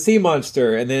says, a sea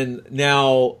monster, and then now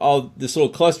all this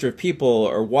little cluster of people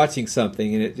are watching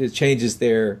something, and it changes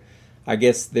their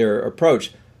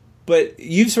approach. But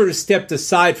you've sort of stepped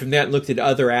aside from that and looked at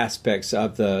other aspects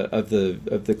of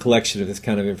the collection of this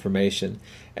kind of information.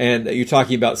 And you're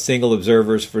talking about single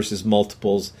observers versus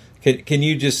multiples. Can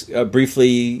you just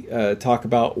briefly talk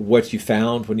about what you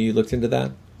found when you looked into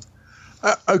that?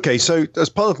 Okay, so as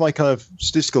part of my kind of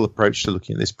statistical approach to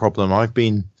looking at this problem, I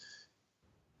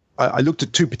looked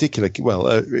at two particular,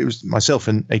 it was myself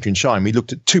and Adrian Shine, we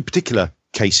looked at two particular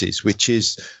cases, which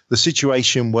is the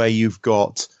situation where you've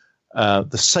got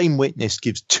the same witness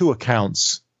gives two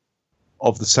accounts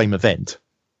of the same event.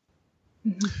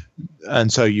 Mm-hmm.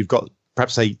 And so you've got,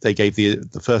 perhaps they gave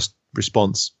the first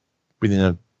response within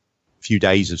a few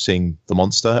days of seeing the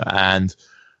monster, and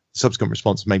subsequent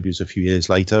response maybe was a few years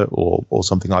later or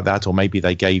something like that, or maybe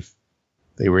they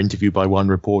were interviewed by one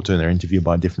reporter and they're interviewed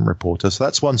by a different reporter. So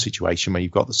that's one situation where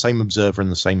you've got the same observer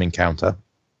and the same encounter.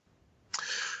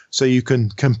 So you can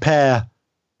compare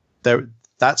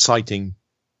that sighting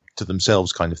to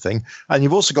themselves, kind of thing. And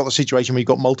you've also got the situation where you've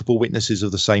got multiple witnesses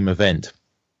of the same event.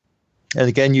 And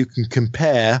again, you can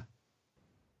compare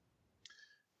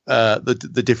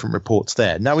the different reports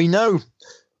there. Now, we know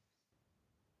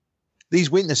these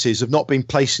witnesses have not been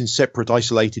placed in separate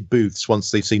isolated booths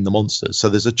once they've seen the monsters. So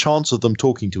there's a chance of them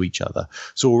talking to each other.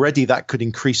 So already that could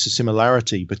increase the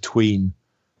similarity between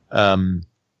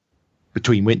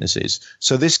witnesses.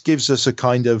 So this gives us a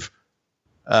kind of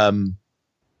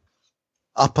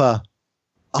upper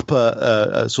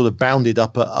sort of bounded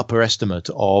upper estimate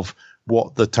of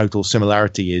what the total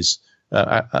similarity is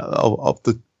of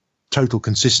the total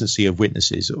consistency of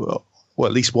witnesses, or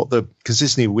at least what the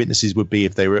consistency of witnesses would be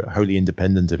if they were wholly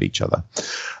independent of each other.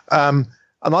 And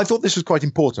I thought this was quite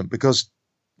important because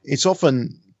it's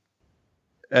often,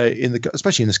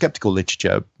 especially in the skeptical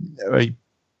literature,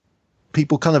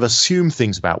 people kind of assume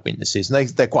things about witnesses, and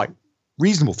they're quite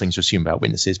reasonable things to assume about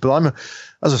witnesses. But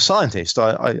as a scientist,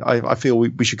 I feel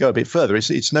we should go a bit further.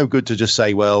 It's no good to just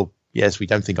say, well, yes, we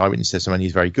don't think eyewitness testimony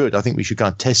is very good. I think we should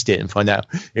kind of test it and find out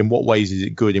in what ways is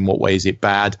it good, in what way is it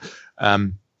bad,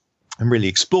 and really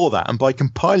explore that. And by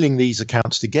compiling these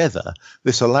accounts together,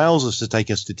 this allows us to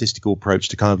take a statistical approach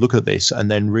to kind of look at this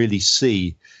and then really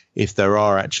see if there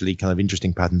are actually kind of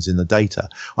interesting patterns in the data.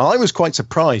 And I was quite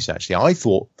surprised, actually. I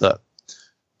thought that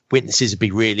witnesses would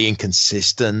be really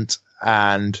inconsistent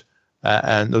and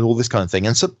all this kind of thing.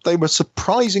 And so they were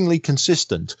surprisingly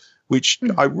consistent, which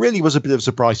I really was a bit of a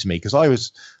surprise to me, because I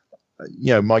was,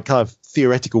 my kind of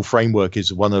theoretical framework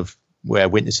is one of where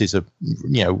witnesses are,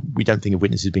 we don't think of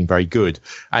witnesses being very good.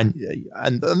 And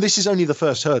this is only the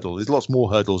first hurdle. There's lots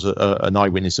more hurdles an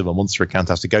eyewitness of a monster account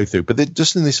has to go through. But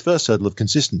just in this first hurdle of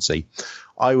consistency,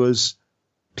 I was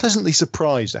pleasantly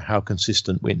surprised at how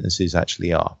consistent witnesses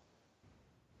actually are.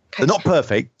 They're not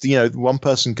perfect. One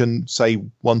person can say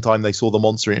one time they saw the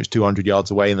monster and it was 200 yards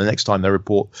away, and the next time they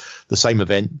report the same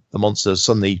event, the monster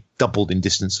suddenly doubled in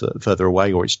distance further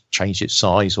away, or it's changed its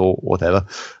size or whatever.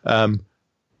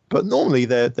 But normally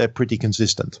they're pretty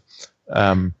consistent,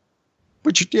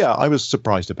 which, I was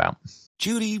surprised about.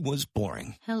 Judy was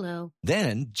boring. Hello.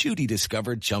 Then Judy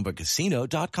discovered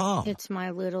ChumbaCasino.com. It's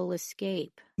my little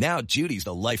escape. Now Judy's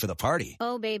the life of the party.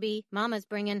 Oh, baby, mama's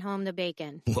bringing home the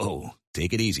bacon. Whoa,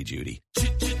 take it easy, Judy.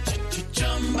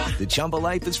 The Chumba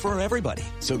life is for everybody.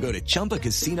 So go to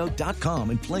ChumbaCasino.com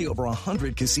and play over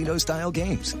 100 casino-style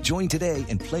games. Join today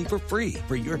and play for free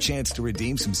for your chance to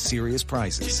redeem some serious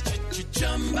prizes.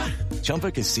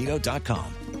 ChumbaCasino.com.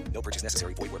 No purchase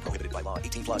necessary. Void where prohibited by law.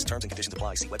 18+ terms and conditions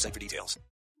apply. See website for details.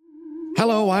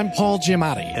 Hello, I'm Paul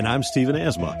Giamatti. And I'm Stephen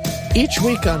Asma. Each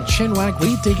week on Chinwag,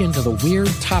 we dig into the weird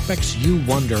topics you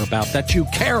wonder about, that you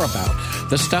care about.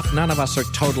 The stuff none of us are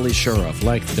totally sure of,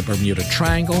 like the Bermuda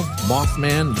Triangle,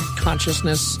 Mothman,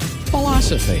 consciousness,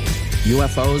 philosophy,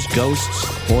 UFOs,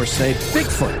 ghosts, or, say,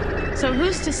 Bigfoot. So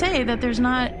who's to say that there's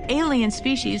not alien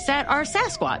species that are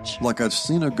Sasquatch? Like I'd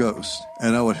seen a ghost,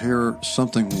 and I would hear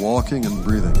something walking and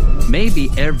breathing.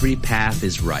 Maybe every path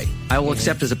is right. I will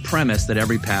accept as a premise that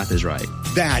every path is right.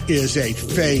 That is a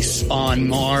face on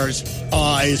Mars.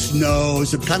 Eyes,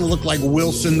 nose. It kind of looked like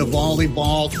Wilson the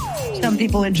volleyball. Some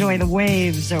people enjoy the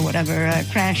waves or whatever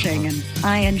crashing, and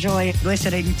I enjoy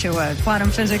listening to a quantum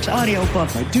physics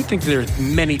audiobook. I do think there are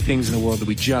many things in the world that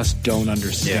we just don't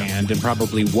understand and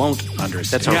probably won't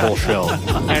understand. That's our whole show.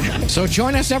 So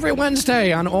join us every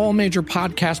Wednesday on all major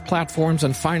podcast platforms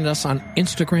and find us on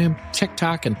Instagram,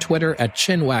 TikTok, and Twitter at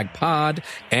ChinwagPod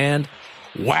and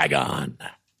Wagon.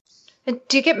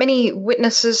 Do you get many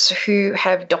witnesses who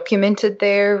have documented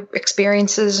their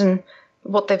experiences and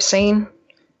what they've seen?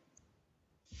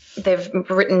 They've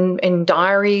written in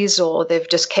diaries, or they've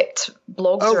just kept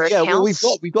blogs or accounts?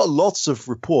 Well, we've got lots of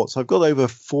reports. I've got over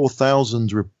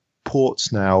 4,000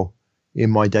 reports now in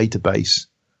my database.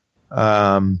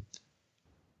 That's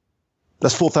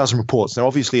 4,000 reports. Now,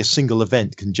 obviously, a single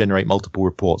event can generate multiple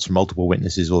reports from multiple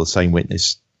witnesses or the same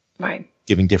witness. Right.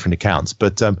 giving different accounts.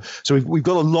 But so we've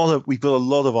got a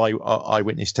lot of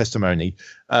eyewitness testimony.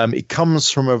 It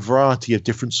comes from a variety of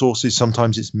different sources.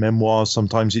 Sometimes it's memoirs,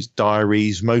 sometimes it's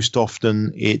diaries. Most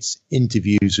often it's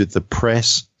interviews with the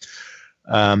press.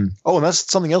 And that's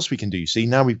something else we can do. See,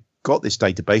 now we've got this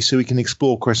database, so we can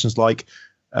explore questions like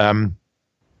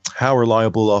how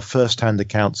reliable are first-hand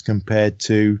accounts compared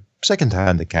to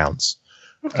second-hand accounts.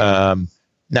 Okay.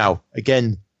 Now,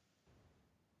 again,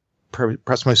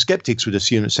 perhaps most skeptics would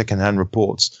assume that second-hand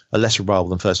reports are less reliable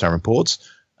than first-hand reports.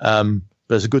 But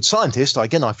as a good scientist,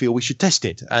 again, I feel we should test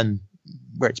it. And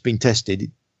where it's been tested,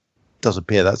 it does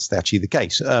appear that's actually the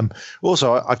case.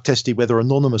 Also, I've tested whether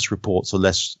anonymous reports are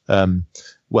less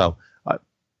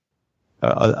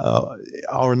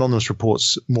are anonymous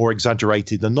reports more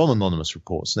exaggerated than non-anonymous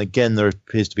reports? And again, there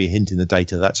appears to be a hint in the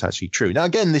data that's actually true. Now,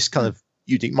 again, this kind of,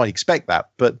 you might expect that,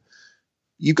 but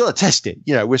you've got to test it.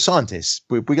 We're scientists.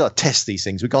 We've got to test these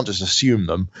things. We can't just assume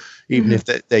them, even if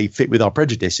they fit with our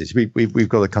prejudices. We've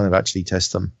got to kind of actually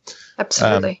test them.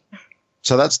 Absolutely.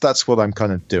 So that's what I'm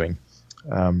kind of doing.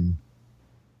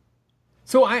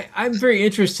 So I'm very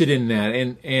interested in that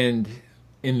and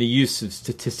in the use of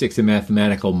statistics and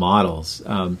mathematical models.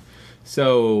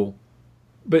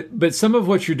 But some of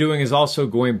what you're doing is also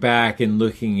going back and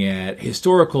looking at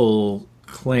historical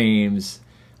claims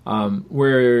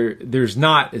where there's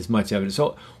not as much evidence.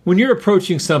 So when you're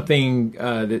approaching something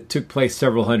that took place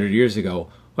several hundred years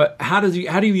ago, how do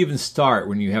you even start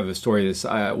when you have a story that's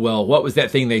what was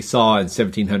that thing they saw in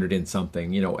 1700 and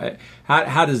something?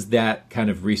 How does that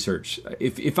kind of research?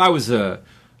 If I was an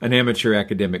amateur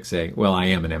academic saying, well, I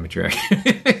am an amateur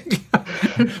academic,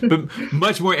 but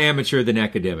much more amateur than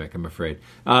academic, I'm afraid.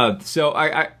 So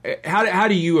how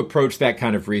do you approach that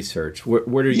kind of research?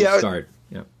 Where do you start?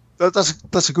 Yeah.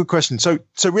 That's a good question. So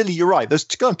really, you're right. There's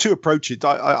kind of two approaches.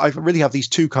 I really have these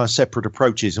two kind of separate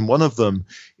approaches, and one of them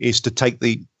is to take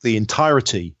the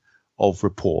entirety of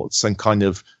reports and kind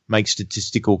of make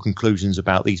statistical conclusions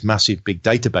about these massive big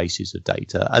databases of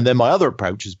data. And then my other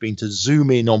approach has been to zoom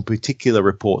in on particular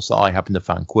reports that I happen to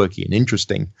find quirky and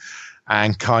interesting,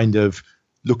 and kind of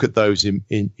look at those in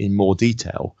more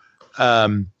detail.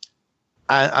 And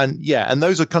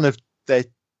those are kind of the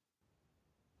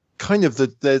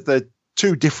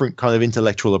two different kind of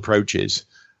intellectual approaches.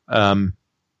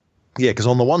 Because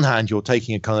on the one hand, you're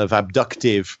taking a kind of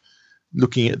abductive,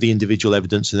 looking at the individual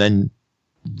evidence and then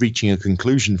reaching a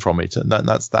conclusion from it, and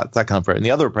that's that kind of approach. And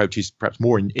the other approach is perhaps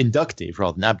more inductive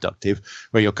rather than abductive,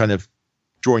 where you're kind of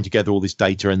drawing together all this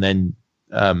data and then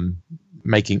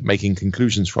making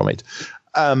conclusions from it.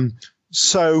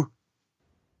 So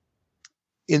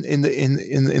in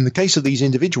the case of these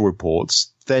individual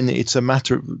reports, then it's a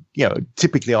matter of,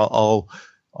 typically I'll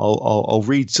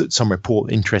read some report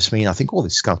that interests me and I think,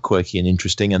 this is kind of quirky and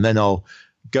interesting, and then I'll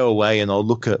go away and I'll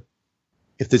look at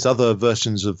if there's other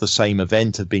versions of the same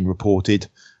event have been reported,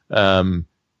 like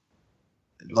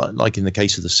in the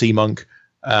case of the sea monk,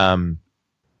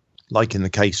 like in the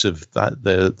case of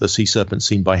the sea serpent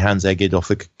seen by Hans Egede off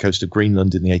the coast of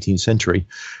Greenland in the 18th century,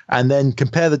 and then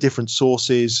compare the different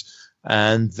sources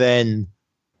and then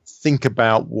think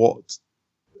about what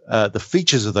the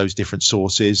features of those different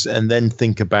sources, and then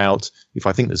think about if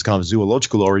I think there's kind of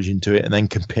zoological origin to it, and then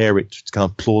compare it to kind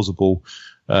of plausible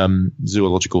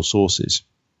zoological sources.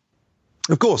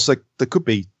 Of course, there could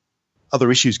be other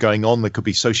issues going on. There could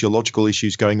be sociological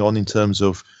issues going on in terms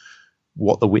of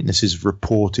what the witnesses have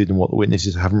reported and what the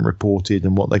witnesses haven't reported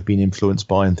and what they've been influenced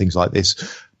by and things like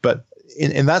this. But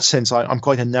in that sense, I'm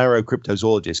quite a narrow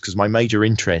cryptozoologist, because my major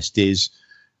interest is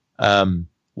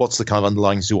what's the kind of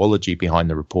underlying zoology behind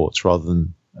the reports rather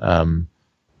than kind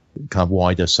of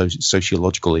wider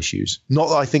sociological issues. Not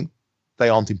that I think they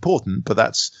aren't important, but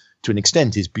that's to an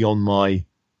extent is beyond my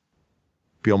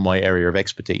area of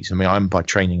expertise. I mean, I'm by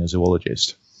training a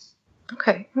zoologist.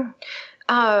 Okay.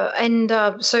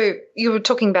 So you were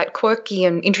talking about quirky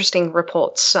and interesting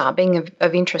reports being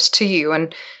of interest to you,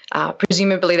 and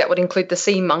presumably that would include the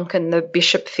sea monk and the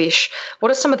bishop fish.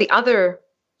 What are some of the other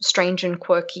strange and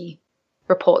quirky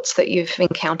reports that you've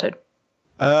encountered?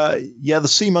 The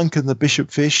sea monk and the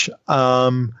bishop fish.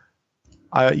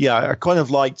 I kind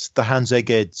of liked the Hans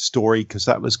Egede story because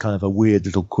that was kind of a weird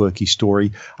little quirky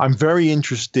story. I'm very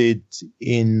interested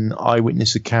in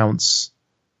eyewitness accounts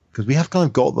because we have kind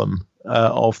of got them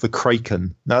of the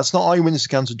kraken. Now, it's not eyewitness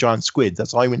accounts of giant squid.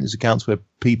 That's eyewitness accounts where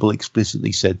people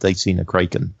explicitly said they'd seen a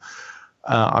kraken.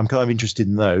 I'm kind of interested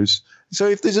in those. So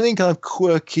if there's any kind of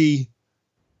quirky,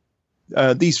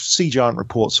 these sea giant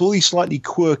reports, all these slightly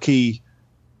quirky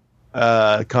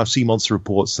kind of sea monster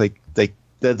reports, they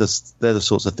they're the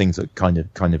sorts of things that kind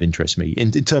of interest me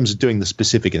in terms of doing the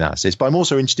specific analysis. But I'm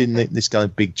also interested in this kind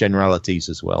of big generalities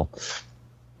as well.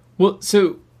 Well,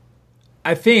 so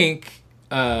I think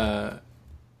first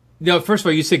of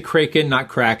all, you said Kraken, not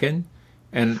Kraken,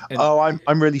 and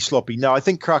I'm really sloppy. No, I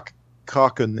think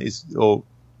Kraken is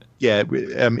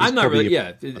I'm not really.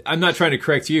 I'm not trying to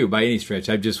correct you by any stretch.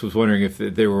 I just was wondering if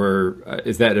there were.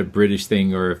 Is that a British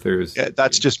thing, or if there's? Yeah,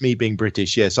 that's just me being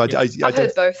British. Yes, I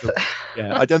heard both.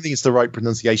 I don't think it's the right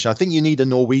pronunciation. I think you need a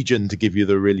Norwegian to give you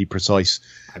the really precise.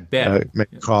 I bet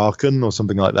Kraken or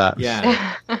something like that.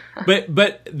 Yeah,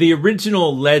 but the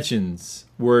original legends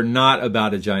were not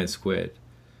about a giant squid.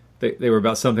 They were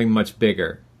about something much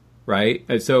bigger, right?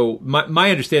 And so my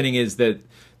understanding is that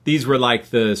these were like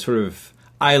the sort of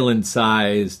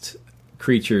island-sized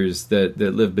creatures that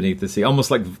live beneath the sea,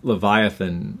 almost like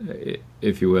Leviathan,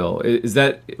 if you will. Is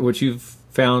that what you've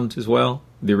found as well?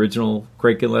 The original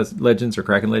Kraken legends or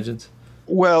Kraken legends?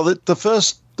 Well, the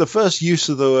first use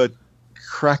of the word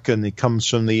Kraken, it comes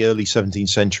from the early 17th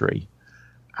century,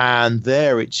 and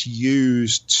there it's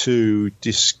used to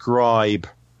describe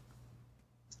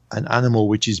an animal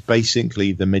which is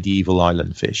basically the medieval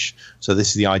island fish. So this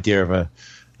is the idea of a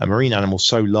marine animal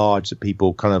so large that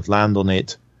people kind of land on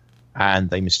it and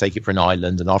they mistake it for an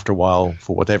island, and after a while,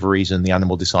 for whatever reason, the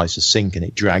animal decides to sink and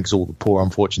it drags all the poor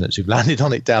unfortunates who've landed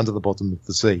on it down to the bottom of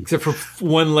the sea. Except for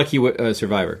one lucky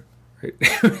survivor. Right?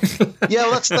 Yeah,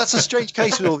 well, that's a strange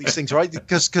case with all these things, right?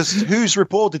 Because who's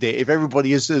reported it if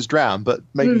everybody has drowned, but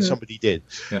maybe somebody did.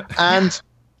 Yeah. And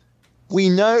we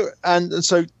know, and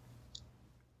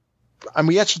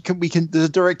we actually can there's a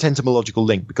direct etymological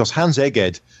link, because Hans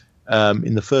Egede,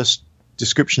 in the first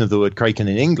description of the word Kraken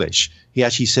in English, he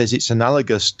actually says it's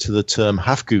analogous to the term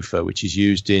Hafgufa, which is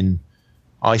used in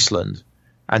Iceland.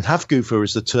 And Hafgufa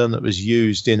is the term that was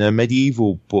used in a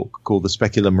medieval book called the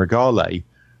Speculum Regale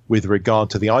with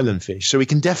regard to the island fish. So we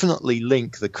can definitely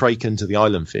link the Kraken to the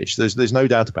island fish. There's no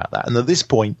doubt about that. And at this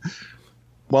point,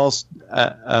 whilst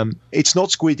it's not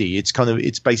squiddy,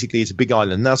 it's basically a big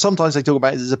island. Now, sometimes they talk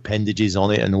about there's appendages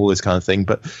on it and all this kind of thing,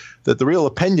 but the real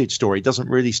appendage story doesn't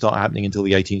really start happening until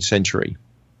the 18th century.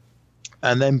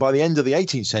 And then by the end of the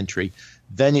 18th century,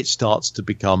 then it starts to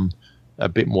become a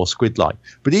bit more squid-like.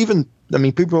 But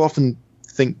people often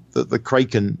think that the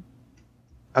Kraken,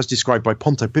 as described by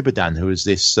Pontoppidan, who is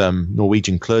this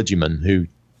Norwegian clergyman who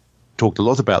talked a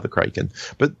lot about the Kraken,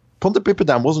 but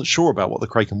Pontoppidan wasn't sure about what the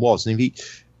Kraken was, and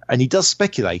he does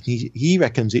speculate. He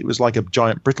reckons it was like a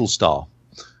giant brittle star.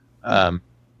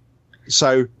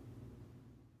 So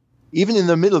even in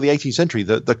the middle of the 18th century,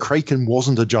 the Kraken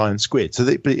wasn't a giant squid. So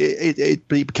it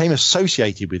became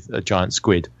associated with a giant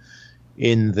squid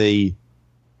in the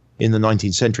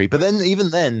 19th century. But then, even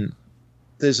then,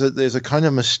 there's a kind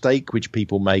of mistake which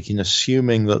people make in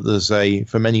assuming that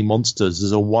for many monsters,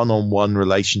 there's a one-on-one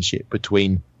relationship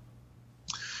between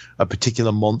a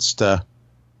particular monster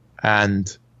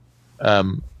and a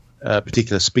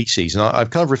particular species. And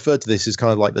I've kind of referred to this as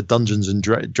kind of like the Dungeons and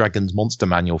Dragons monster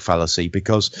manual fallacy,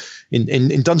 because in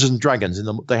Dungeons and Dragons,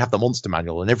 they have the monster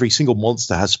manual, and every single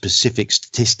monster has specific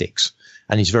statistics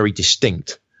and is very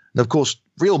distinct. And of course,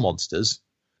 real monsters,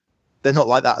 they're not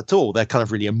like that at all. They're kind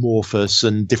of really amorphous,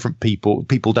 and different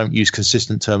people don't use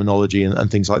consistent terminology and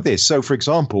things like this. So, for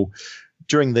example,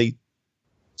 during the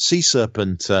sea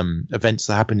serpent events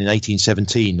that happened in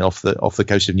 1817 off the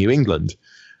coast of New England,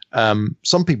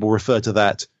 some people refer to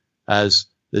that as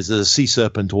there's a sea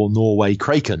serpent or Norway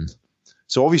kraken.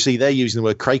 So obviously they're using the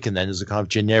word kraken then as a kind of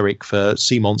generic for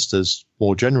sea monsters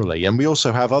more generally. And we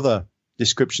also have other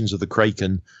descriptions of the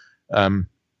kraken from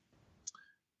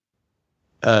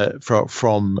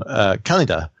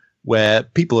Canada, where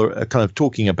people are kind of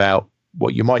talking about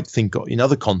what you might think in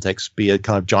other contexts be a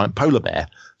kind of giant polar bear.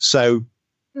 So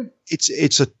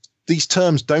these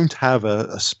terms don't have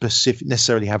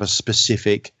necessarily have a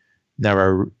specific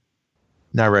narrow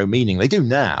meaning. They do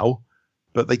now,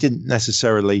 but they didn't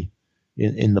necessarily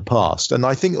in the past. And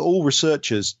I think all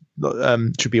researchers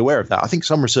should be aware of that. I think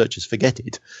some researchers forget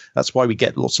it. That's why we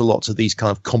get lots of these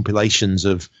kind of compilations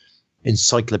of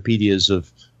encyclopedias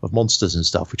of monsters and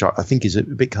stuff, which I think is a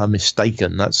bit kind of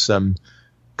mistaken. That's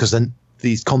because then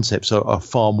these concepts are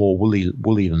far more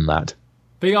woolly than that.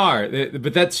 They are,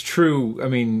 but that's true. I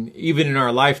mean, even in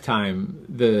our lifetime,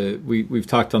 we've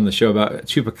talked on the show about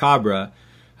Chupacabra.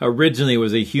 Originally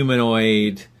was a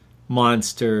humanoid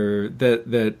monster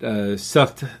that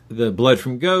sucked the blood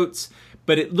from goats,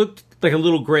 but it looked like a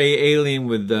little gray alien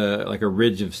with like a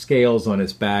ridge of scales on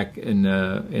its back, and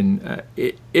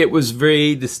it was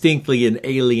very distinctly an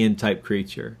alien type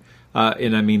creature,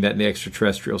 and I mean that in the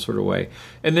extraterrestrial sort of way.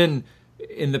 And then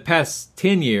in the past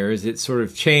 10 years, it's sort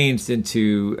of changed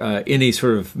into any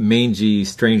sort of mangy,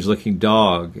 strange-looking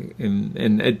dog.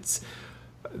 And it's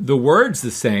the word's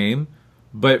the same,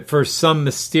 but for some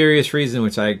mysterious reason,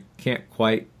 which I can't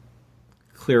quite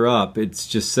clear up, it's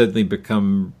just suddenly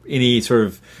become any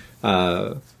sort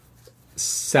of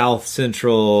South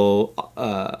Central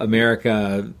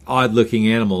America odd-looking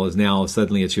animal is now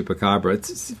suddenly a chupacabra.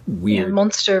 It's weird. Yeah,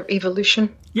 monster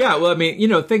evolution. Yeah, well, I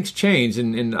mean, things change,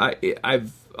 and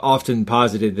I've often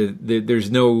posited that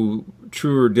there's no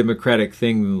truer democratic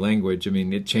thing than language. I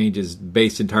mean, it changes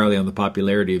based entirely on the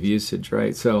popularity of usage,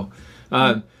 right? So,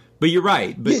 but you're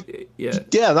right. But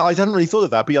yeah, I hadn't really thought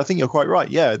of that, but I think you're quite right.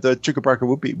 Yeah, the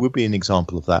chupacabra would be an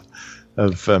example of that,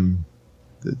 of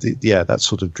that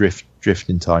sort of drift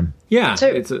in time. Yeah,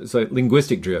 it's like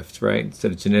linguistic drift, right,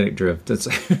 instead of genetic drift. That's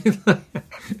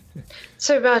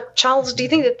So, Charles, do you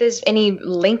think that there's any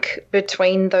link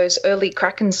between those early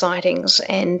Kraken sightings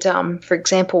and, for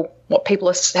example, what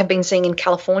people have been seeing in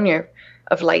California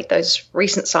of late, those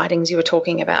recent sightings you were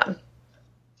talking about?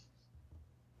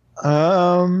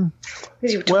 Because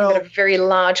you were talking about a very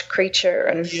large creature.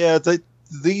 And yeah,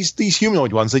 these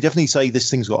humanoid ones, they definitely say this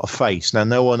thing's got a face. Now,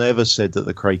 no one ever said that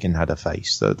the Kraken had a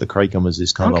face. The Kraken was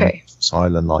this kind of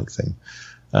silent-like thing.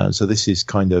 So this is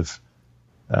kind of...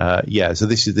 so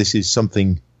this is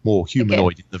something more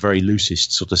humanoid in the very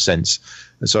loosest sort of sense.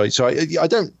 And so I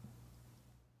don't.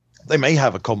 They may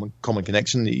have a common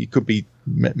connection. It could be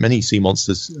many sea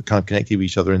monsters kind of connected with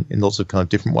each other in lots of kind of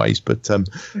different ways, but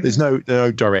there's no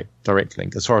direct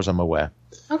link as far as I'm aware.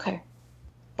 Okay.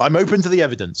 I'm open to the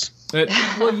evidence.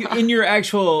 In your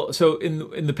actual, so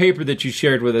in the paper that you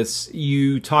shared with us,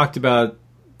 you talked about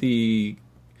the.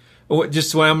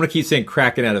 Just so I'm going to keep saying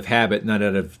Kraken out of habit, not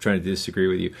out of trying to disagree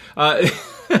with you. But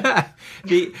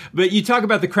you talk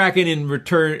about the Kraken in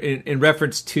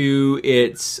reference to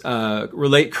its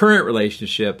current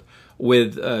relationship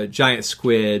with giant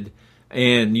squid,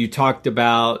 and you talked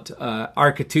about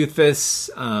Architeuthis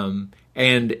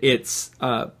and its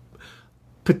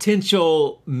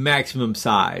potential maximum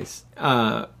size.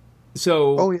 I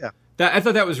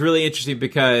thought that was really interesting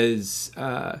because.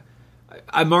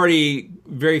 I'm already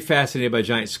very fascinated by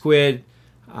giant squid.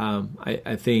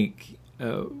 I think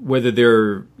whether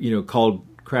they're Called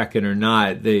Kraken or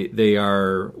not, they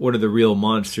are one of the real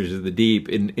monsters of the deep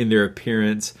in their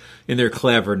appearance, in their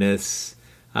cleverness,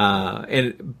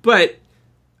 but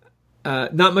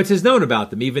not much is known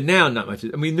about them. Even now, not much.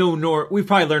 I mean, we've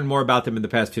probably learned more about them in the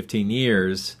past 15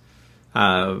 years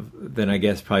than I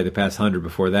guess probably the past 100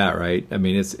 before that, right? I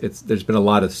mean, there's been a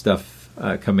lot of stuff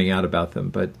coming out about them,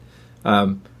 but.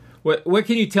 What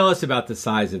can you tell us about the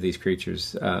size of these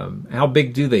creatures? How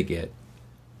big do they get?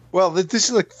 Well, this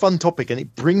is a fun topic, and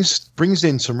it brings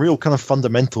in some real kind of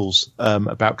fundamentals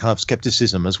about kind of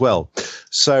skepticism as well.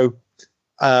 So,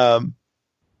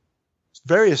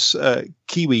 various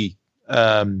Kiwi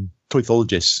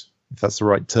toithologists, if that's the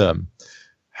right term,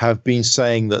 have been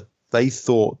saying that they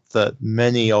thought that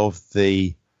many of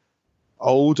the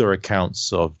older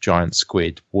accounts of giant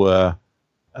squid were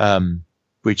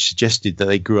which suggested that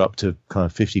they grew up to kind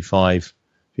of 55,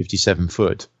 57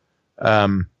 foot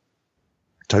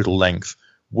total length,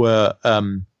 were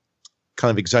kind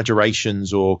of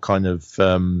exaggerations or kind of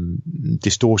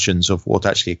distortions of what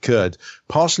actually occurred,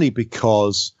 partially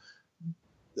because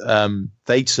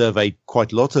they'd surveyed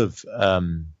quite a lot of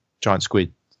giant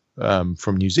squid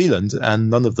from New Zealand,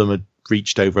 and none of them had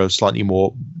reached over a slightly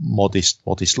more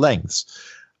modest lengths.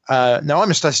 Now,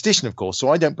 I'm a statistician, of course, so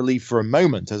I don't believe for a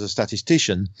moment as a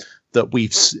statistician that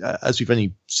as we've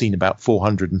only seen about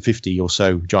 450 or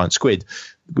so giant squid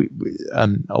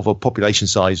of a population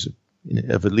size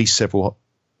of at least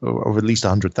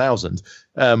 100,000.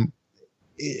 The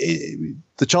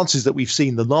chances that we've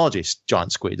seen the largest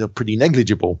giant squid are pretty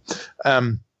negligible.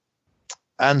 And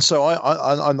so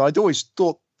I'd always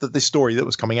thought that this story that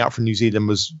was coming out from New Zealand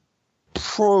was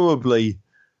probably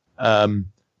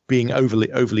being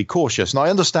overly cautious. And I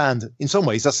understand in some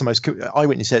ways that's the most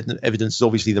eyewitness evidence is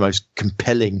obviously the most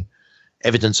compelling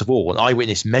evidence of all. And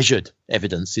eyewitness measured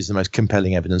evidence is the most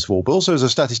compelling evidence of all. But also as a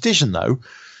statistician, though,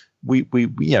 we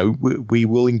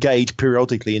will engage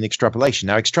periodically in extrapolation.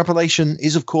 Now, extrapolation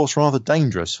is, of course, rather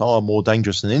dangerous, far more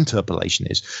dangerous than interpolation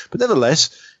is. But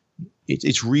nevertheless,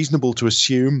 it's reasonable to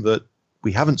assume that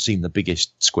we haven't seen the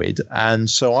biggest squid. And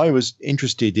so I was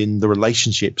interested in the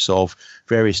relationships of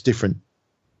various different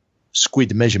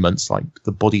squid measurements, like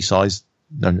the body size,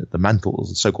 the mantle,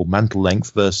 the so-called mantle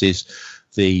length, versus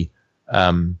the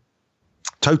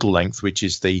total length, which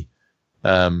is the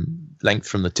length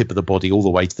from the tip of the body all the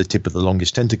way to the tip of the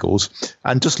longest tentacles,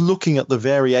 and just looking at the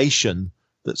variation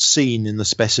that's seen in the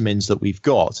specimens that we've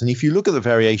got. And if you look at the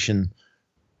variation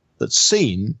that's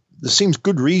seen, there seems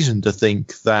good reason to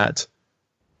think that,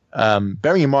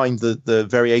 bearing in mind the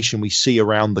variation we see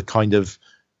around the kind of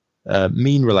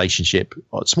mean relationship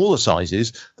at smaller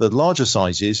sizes, the larger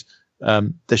sizes,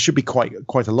 there should be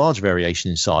quite a large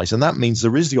variation in size. And that means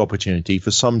there is the opportunity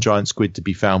for some giant squid to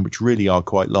be found which really are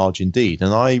quite large indeed.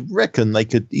 And I reckon they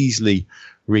could easily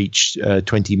reach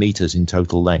 20 meters in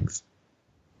total length.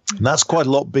 And that's quite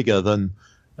a lot bigger than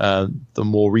the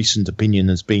more recent opinion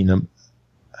has been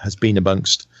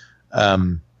amongst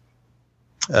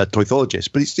toithologists.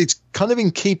 But it's kind of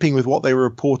in keeping with what they were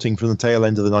reporting from the tail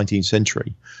end of the 19th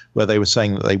century, where they were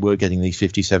saying that they were getting these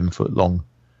 57-foot long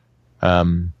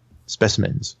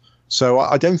specimens. So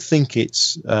I don't think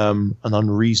it's an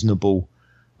unreasonable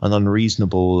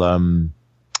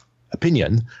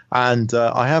opinion. And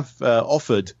I have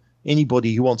offered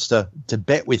anybody who wants to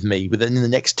bet with me within the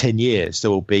next 10 years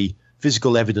there will be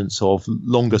physical evidence of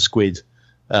longer squid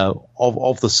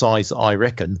of the size that I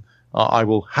reckon. I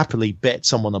will happily bet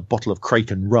someone a bottle of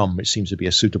Kraken rum, which seems to be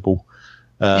a suitable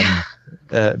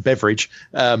beverage,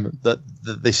 that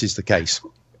this is the case.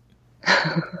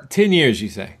 10 years, you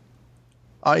say?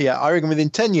 Yeah, I reckon within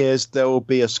 10 years there will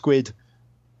be a squid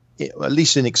at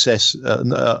least in excess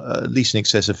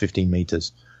of 15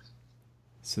 meters.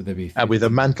 So there'd be with a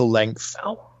mantle length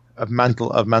of mantle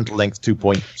length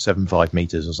 2.75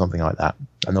 meters or something like that,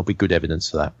 and there'll be good evidence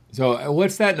for that. So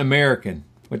what's that in American?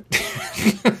 What?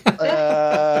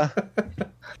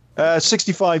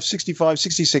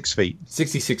 66 feet.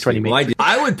 66 feet. Well,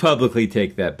 I would publicly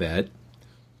take that bet.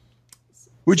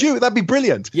 Would you? That'd be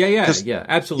brilliant. Yeah,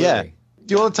 absolutely. Yeah.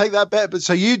 Do you want to take that bet? But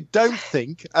so you don't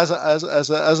think, as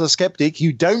a skeptic,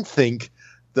 you don't think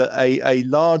that a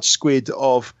large squid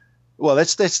of, well,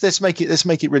 let's make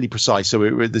it really precise,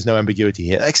 so there's no ambiguity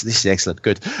here. This is excellent.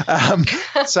 Good.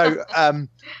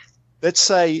 Let's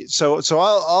say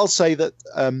I'll say that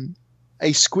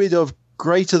a squid of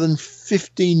greater than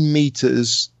 15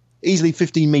 meters, easily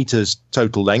 15 meters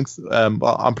total length. I'm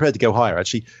prepared to go higher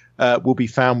actually. Will be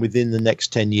found within the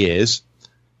next 10 years.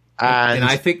 And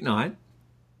I think not.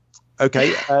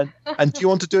 Okay, and do you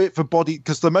want to do it for body?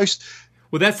 Because the most.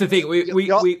 Well, that's the thing. We'll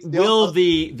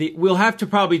have to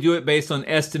probably do it based on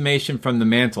estimation from the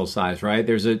mantle size, right?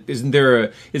 Is there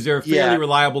a fairly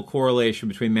reliable correlation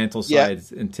between mantle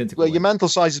size and tentacle length? Your mantle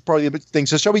size is probably a big thing.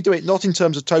 So shall we do it not in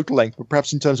terms of total length, but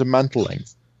perhaps in terms of mantle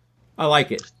length? I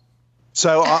like it.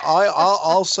 So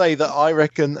I'll say that I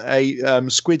reckon a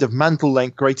squid of mantle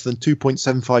length greater than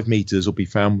 2.75 meters will be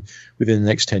found within the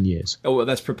next 10 years. Oh, well,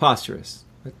 that's preposterous.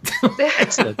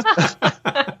 Excellent.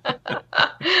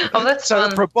 Oh, that's so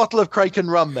fun. For a bottle of Kraken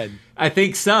rum, then. I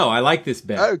think so. I like this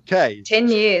bet. Okay. 10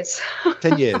 years.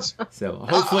 10 years. So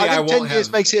hopefully I think won't 10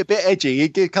 years makes it a bit edgy.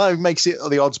 It kind of makes it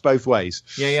the odds both ways.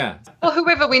 Yeah. Well,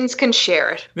 whoever wins can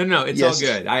share it. No, it's all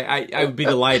good. I would be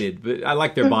delighted, but I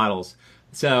like their bottles.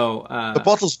 So the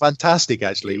bottle's fantastic,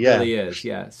 actually. It really is.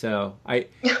 Yeah. So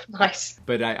nice.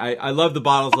 But I love the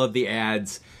bottles, love the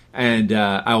ads. And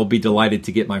I will be delighted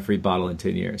to get my free bottle in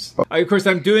 10 years. Of course,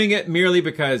 I'm doing it merely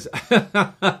because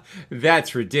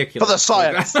that's ridiculous. For the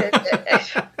science.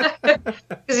 Because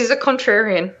he's a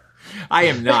contrarian. I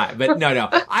am not, but no.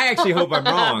 I actually hope I'm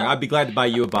wrong. I'd be glad to buy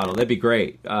you a bottle. That'd be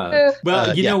great.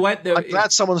 Well, you know what? I'm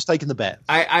glad someone's taken the bet.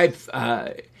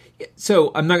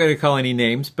 So I'm not going to call any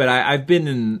names, but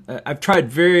I've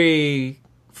tried very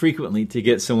frequently to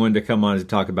get someone to come on to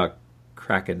talk about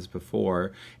Krakens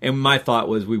before, and my thought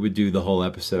was we would do the whole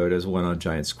episode as one on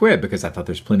giant squid because I thought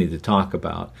there's plenty to talk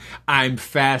about. I'm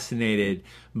fascinated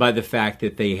by the fact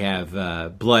that they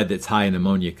have blood that's high in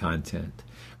ammonia content,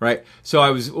 right?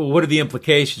 So what are the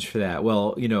implications for that?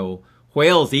 Well,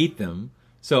 whales eat them.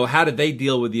 So how did they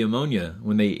deal with the ammonia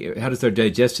how does their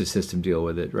digestive system deal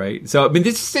with it, right? So, I mean,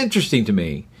 this is interesting to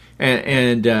me.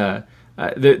 And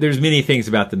there's many things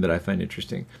about them that I find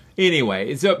interesting.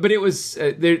 Anyway, but it was,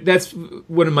 that's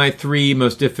one of my 3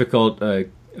 most difficult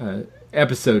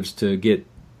episodes to get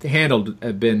handled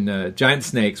have been giant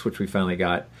snakes, which we finally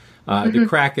got, the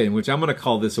Kraken, which I'm going to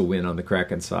call this a win on the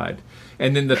Kraken side.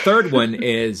 And then the third one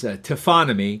is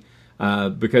taphonomy,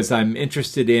 because I'm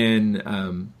interested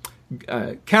in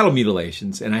cattle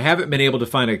mutilations, and I haven't been able to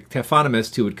find a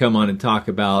taphonomist who would come on and talk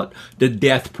about the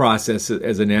death process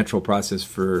as a natural process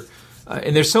for.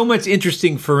 And there's so much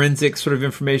interesting forensic sort of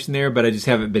information there, but I just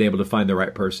haven't been able to find the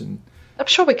right person. I'm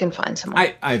sure we can find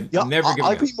someone. I've never given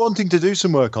I've been wanting to do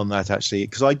some work on that, actually,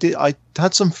 because I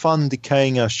had some fun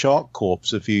decaying a shark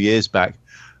corpse a few years back,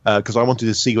 because I wanted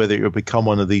to see whether it would become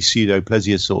one of these pseudo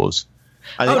plesiosaurs.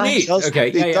 And neat.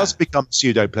 It does become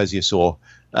pseudo-plesiosaur.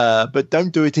 But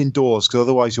don't do it indoors, because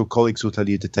otherwise your colleagues will tell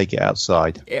you to take it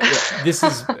outside. This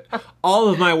is all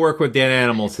of my work with dead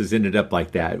animals has ended up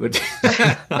like that.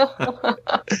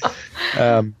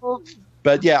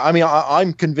 But yeah, I mean,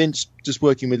 I'm convinced, just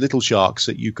working with little sharks,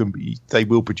 that they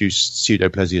will produce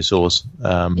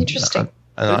pseudo-plesiosaurs. Interesting.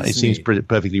 And it seems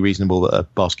perfectly reasonable that a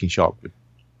basking shark would.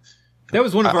 That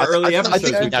was one of our early episodes. I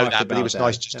think we know talked that, but it was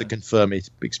nice just to confirm it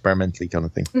experimentally, kind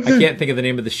of thing. I can't think of the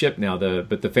name of the ship now,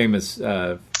 but the famous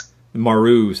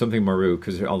Maru,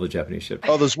 because all the Japanese ships.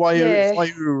 Oh, there's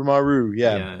Waiuru Maru,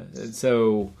 yeah.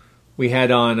 So we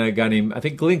had on a guy named, I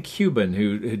think, Glenn Cuban,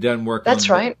 who'd done work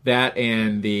on that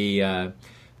and the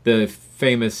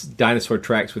famous dinosaur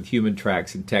tracks with human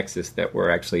tracks in Texas that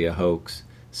were actually a hoax.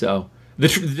 So the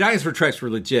dinosaur tracks were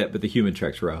legit, but the human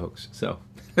tracks were a hoax. So.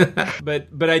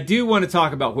 But I do want to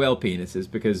talk about whale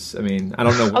penises because, I mean, I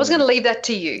don't know. I was going to leave that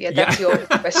to you. Yeah, that's your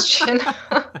question.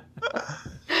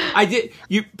 I did.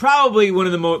 You probably one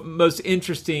of the most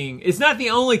interesting. It's not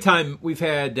the only time we've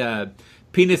had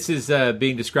penises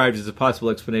being described as a possible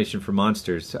explanation for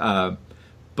monsters.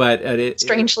 But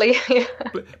strangely,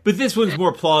 but this one's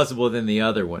more plausible than the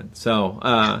other one.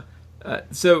 So.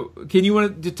 So, can you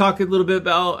want to talk a little bit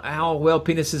about how whale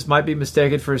penises might be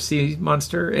mistaken for a sea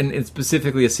monster, and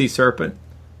specifically a sea serpent?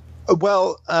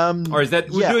 Well, or is that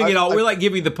we're doing it all? We're like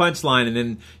giving the punchline, and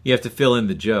then you have to fill in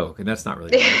the joke, and that's not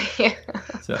really.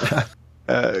 So.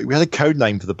 We had a code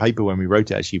name for the paper when we wrote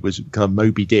it. Actually, it was kind of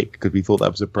Moby Dick because we thought that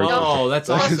was appropriate. Oh,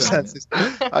 that's awesome!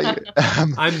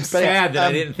 I'm sad that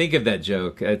I didn't think of that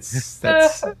joke. That's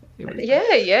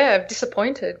yeah, I'm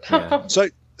disappointed. Yeah.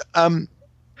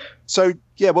 So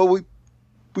yeah, well,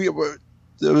 there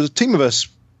was a team of us.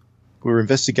 We were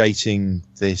investigating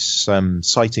this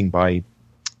sighting by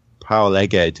Paul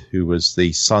Eged, who was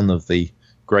the son of the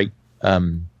great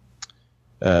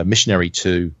missionary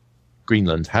to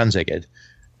Greenland, Hans Eged,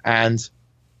 and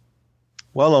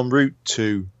while en route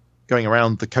to going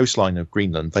around the coastline of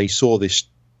Greenland, they saw this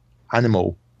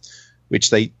animal, which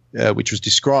was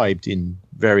described in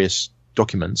various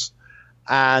documents,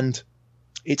 and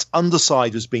its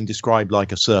underside was being described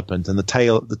like a serpent, and the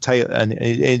tail, and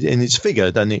it's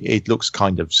figured, and it looks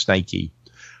kind of snaky.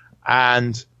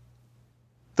 And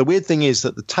the weird thing is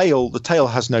that the tail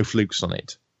has no flukes on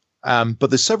it. But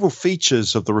there's several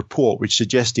features of the report which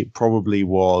suggest it probably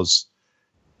was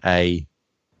a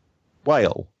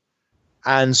whale.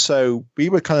 And so we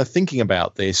were kind of thinking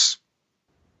about this,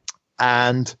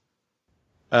 and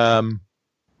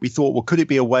we thought, well, could it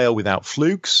be a whale without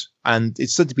flukes? And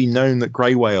it's said to be known that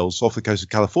grey whales off the coast of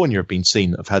California have been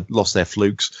seen that have lost their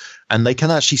flukes, and they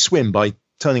can actually swim by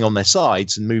turning on their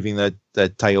sides and moving their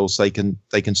tails. They can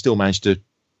still manage to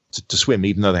swim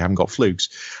even though they haven't got flukes.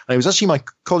 And it was actually my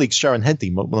colleague Sharon Headley,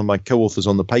 one of my co-authors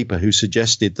on the paper, who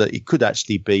suggested that it could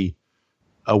actually be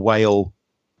a whale.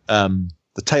 The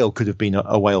tail could have been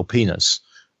a whale penis.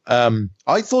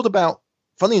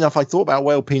 Funny enough, I thought about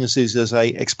whale penises as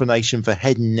a explanation for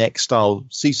head and neck style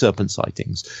sea serpent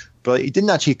sightings, but it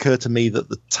didn't actually occur to me that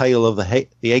the tail of the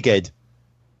egghead,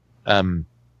 the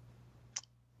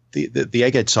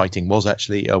egghead sighting was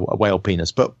actually a whale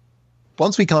penis. But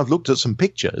once we kind of looked at some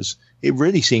pictures, it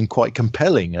really seemed quite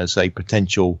compelling as a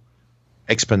potential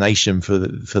explanation for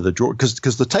the draw,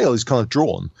 because the tail is kind of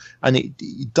drawn, and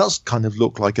it does kind of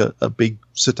look like a big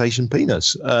cetacean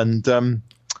penis, and.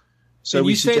 So and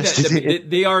we you say suggested that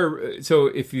they are. So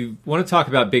if you want to talk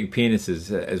about big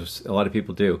penises, as a lot of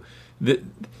people do,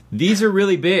 these are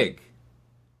really big.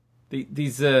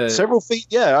 These several feet.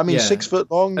 Yeah, I mean 6 foot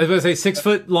long. I was going to say 6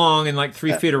 foot long and like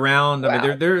 3 feet around. I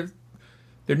mean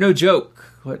they're no joke.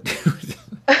 What?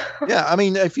 Yeah, I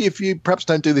mean if you perhaps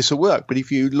don't do this at work, but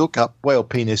if you look up whale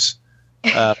penis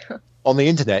on the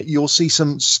internet, you'll see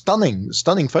some stunning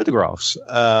photographs.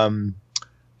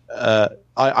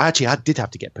 I actually did have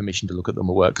to get permission to look at them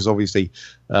at work because obviously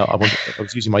I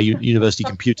was using my university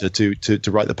computer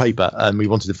to write the paper, and we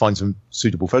wanted to find some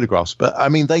suitable photographs. But I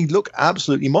mean, they look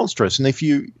absolutely monstrous, and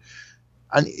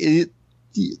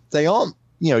they aren't.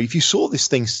 You know, if you saw these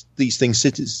things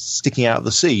sticking out of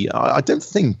the sea, I don't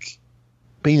think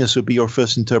penis would be your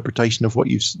first interpretation of what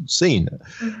you've seen.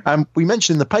 And we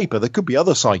mentioned in the paper there could be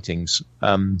other sightings.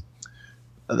 I mean,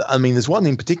 there's one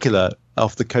in particular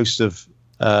off the coast of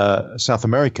South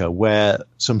America where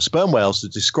some sperm whales are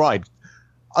described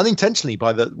unintentionally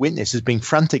by the witness as being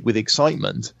frantic with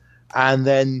excitement, and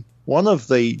then one of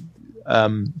the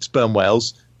sperm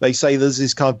whales, they say there's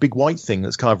this kind of big white thing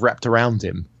that's kind of wrapped around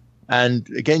him, and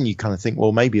again you kind of think,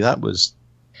 well, maybe that was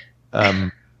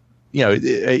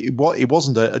it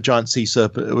wasn't a giant sea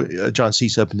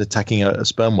serpent attacking a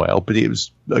sperm whale, but it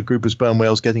was a group of sperm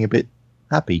whales getting a bit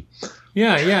happy.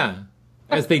 Yeah,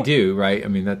 as they do, right? I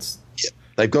mean, that's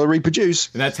they've got to reproduce,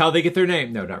 and that's how they get their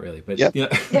name. No, not really, but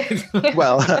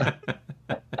well,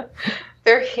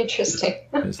 very interesting.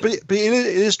 But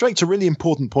it illustrates a really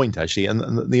important point, actually,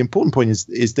 and the important point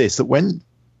is this: that when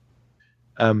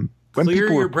clear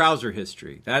people your browser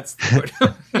history. That's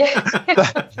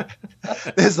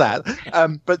there's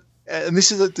that. But and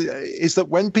this is that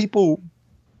when people,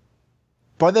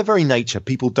 by their very nature,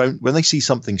 people don't, when they see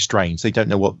something strange, they don't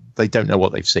know what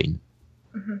they've seen.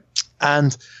 Mm-hmm.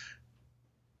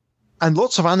 And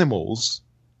lots of animals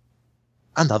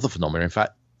and other phenomena, in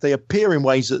fact, they appear in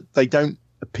ways that they don't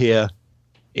appear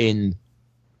in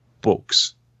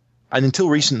books. And until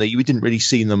recently, we didn't really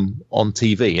see them on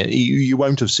TV. You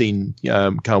won't have seen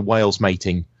kind of whales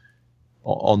mating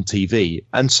on TV.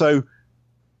 And so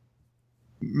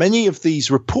many of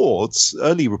these reports,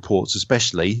 early reports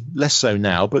especially, less so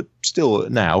now, but still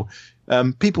now,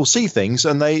 people see things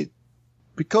and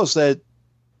because they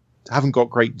haven't got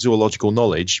great zoological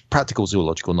knowledge, practical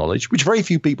zoological knowledge, which very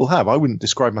few people have. I wouldn't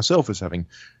describe myself as having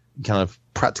kind of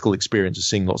practical experience of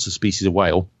seeing lots of species of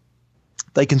whale.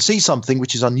 They can see something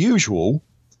which is unusual,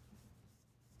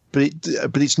 but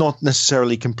it's not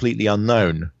necessarily completely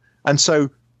unknown. And so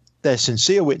they're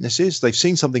sincere witnesses. They've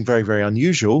seen something very, very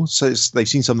unusual. So they've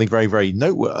seen something very, very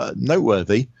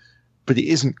noteworthy, but it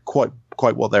isn't quite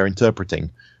what they're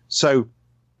interpreting. So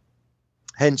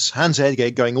hence Hans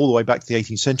Egge, going all the way back to the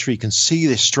 18th century, can see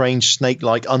this strange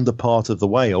snake-like underpart of the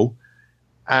whale,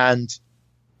 and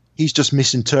he's just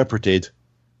misinterpreted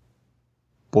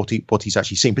what he's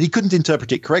actually seen. But he couldn't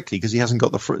interpret it correctly because he hasn't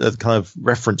got the kind of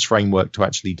reference framework to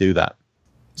actually do that.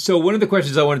 So one of the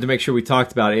questions I wanted to make sure we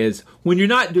talked about is, when you're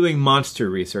not doing monster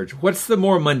research, what's the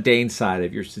more mundane side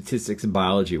of your statistics and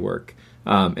biology work?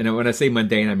 And when I say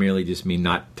mundane, I merely just mean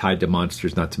not tied to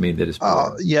monsters, not to me that is.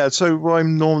 Yeah, so what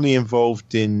I'm normally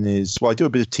involved in is, I do a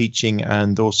bit of teaching,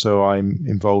 and also I'm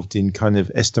involved in kind of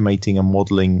estimating and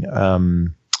modeling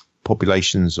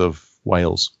populations of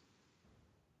whales.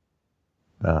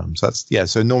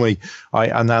 So normally I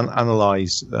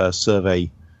analyze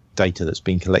survey data that's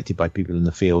been collected by people in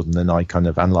the field, and then I kind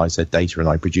of analyze their data and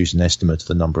I produce an estimate of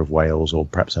the number of whales, or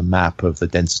perhaps a map of the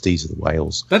densities of the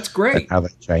whales. That's great. And how they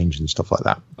change and stuff like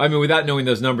that. I mean, without knowing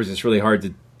those numbers, it's really hard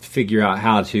to figure out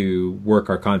how to work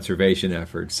our conservation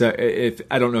efforts. So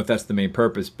I don't know if that's the main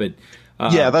purpose, but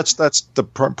that's the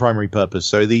primary purpose.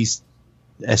 So these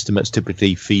estimates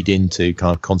typically feed into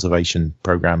kind of conservation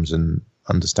programs and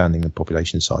understanding the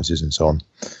population sizes and so on.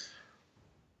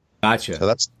 Gotcha.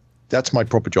 So that's my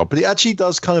proper job, but it actually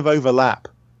does kind of overlap,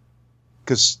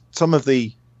 because some of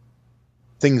the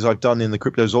things I've done in the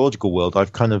cryptozoological world,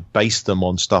 I've kind of based them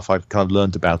on stuff I've kind of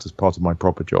learned about as part of my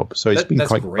proper job. So it's been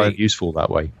quite useful that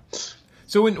way.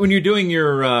 So when you're doing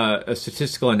your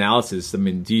statistical analysis, I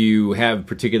mean, do you have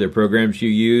particular programs you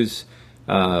use,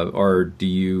 or do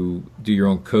you do your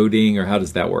own coding, or how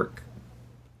does that work?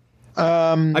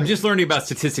 I'm just learning about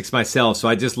statistics myself, so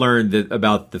I just learned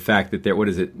about the fact that what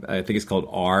is it? I think it's called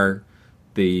R.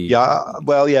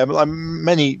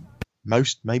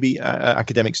 Most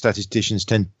academic statisticians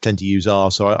tend to use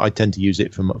R, so I tend to use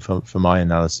it for my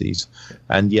analyses,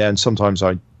 and sometimes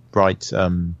I write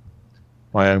my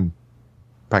own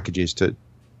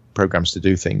programs to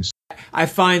do things. I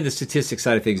find the statistics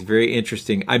side of things very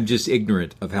interesting. I'm just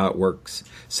ignorant of how it works,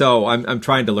 so I'm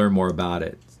trying to learn more about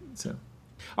it. So.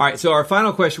 All right, so our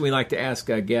final question we like to ask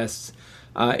guests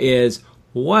is,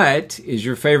 what is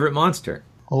your favorite monster?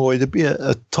 Oh, it'd be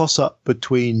a toss-up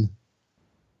between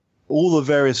all the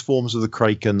various forms of the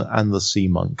kraken and the sea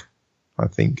monk, I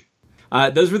think.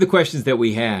 Those were the questions that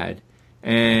we had,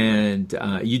 and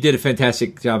you did a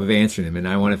fantastic job of answering them, and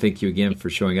I want to thank you again for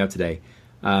showing up today.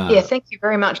 Thank you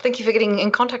very much. Thank you for getting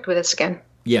in contact with us again.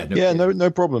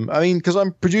 No problem. I mean, because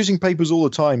I'm producing papers all the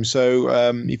time, so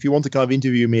if you want to kind of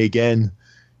interview me again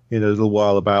in a little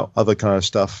while about other kind of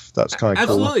stuff, that's kind of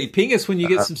cool. Absolutely. Ping us when you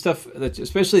get some stuff,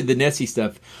 especially the Nessie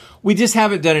stuff. We just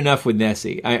haven't done enough with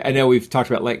Nessie. I know we've talked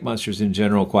about lake monsters in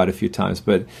general quite a few times,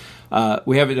 but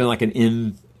we haven't done like an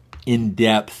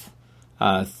in-depth,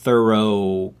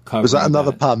 thorough cover. Was that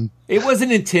another pun? It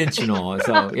wasn't intentional.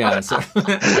 So, yeah. So.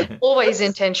 Always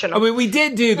intentional. I mean, we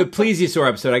did do the plesiosaur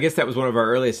episode. I guess that was one of our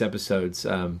earliest episodes,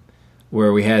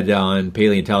 where we had on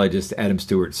paleontologist Adam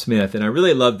Stewart Smith. And I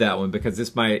really loved that one because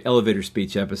it's my elevator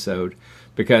speech episode,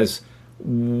 because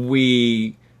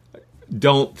we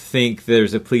don't think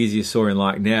there's a plesiosaur in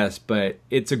Loch Ness, but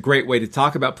it's a great way to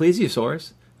talk about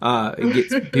plesiosaurs.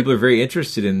 People are very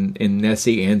interested in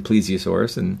Nessie and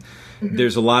Plesiosaurus, and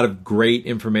there's a lot of great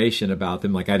information about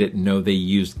them. Like, I didn't know they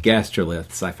used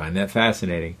gastroliths. I find that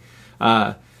fascinating.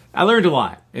 I learned a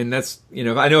lot, and that's,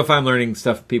 I know if I'm learning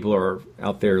stuff, people are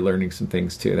out there learning some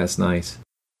things too. That's nice.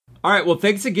 All right, well,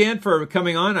 thanks again for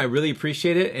coming on. I really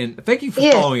appreciate it, and thank you for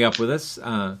following up with us.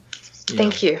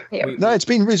 Thank you. Yeah. No, it's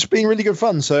been really good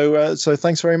fun. So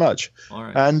thanks very much. All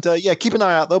right. And keep an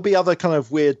eye out. There'll be other kind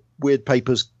of weird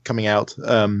papers coming out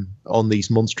on these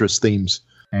monstrous themes.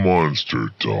 Monster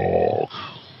Talk.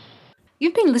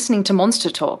 You've been listening to Monster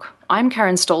Talk. I'm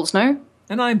Karen Stolzno.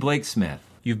 And I'm Blake Smith.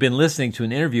 You've been listening to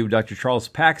an interview with Dr. Charles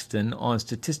Paxton on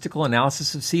statistical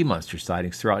analysis of sea monster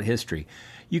sightings throughout history.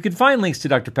 You can find links to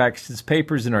Dr. Paxton's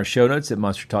papers in our show notes at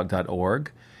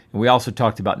monstertalk.org. And we also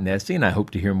talked about Nessie, and I hope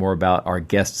to hear more about our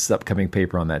guest's upcoming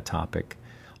paper on that topic.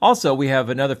 Also, we have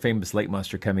another famous lake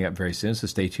monster coming up very soon, so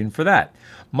stay tuned for that.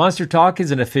 Monster Talk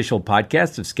is an official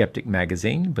podcast of Skeptic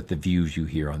Magazine, but the views you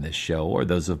hear on this show are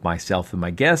those of myself and my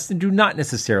guests and do not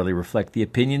necessarily reflect the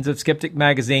opinions of Skeptic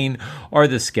Magazine or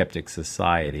the Skeptic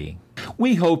Society.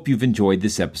 We hope you've enjoyed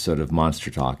this episode of Monster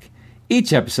Talk.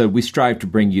 Each episode, we strive to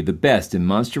bring you the best in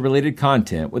monster-related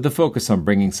content with a focus on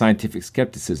bringing scientific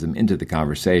skepticism into the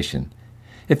conversation.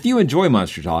 If you enjoy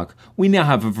Monster Talk, we now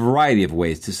have a variety of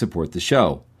ways to support the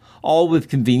show, all with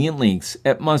convenient links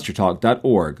at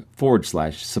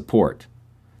monstertalk.org/support.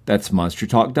 That's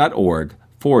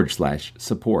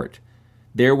monstertalk.org/support.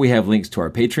 There we have links to our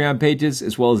Patreon pages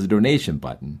as well as a donation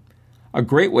button. A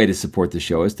great way to support the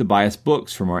show is to buy us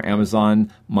books from our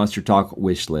Amazon Monster Talk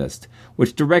wish list,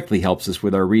 which directly helps us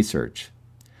with our research.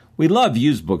 We love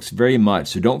used books very much,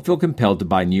 so don't feel compelled to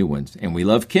buy new ones, and we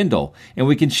love Kindle, and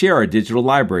we can share our digital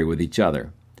library with each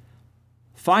other.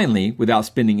 Finally, without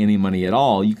spending any money at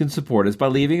all, you can support us by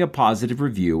leaving a positive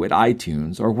review at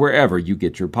iTunes or wherever you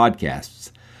get your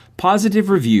podcasts. Positive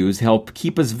reviews help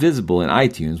keep us visible in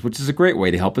iTunes, which is a great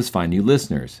way to help us find new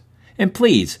listeners. And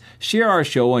please, share our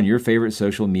show on your favorite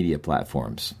social media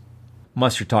platforms.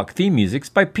 Monster Talk theme music's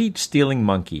by Peach Stealing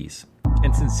Monkeys.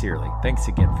 And sincerely, thanks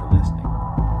again for listening.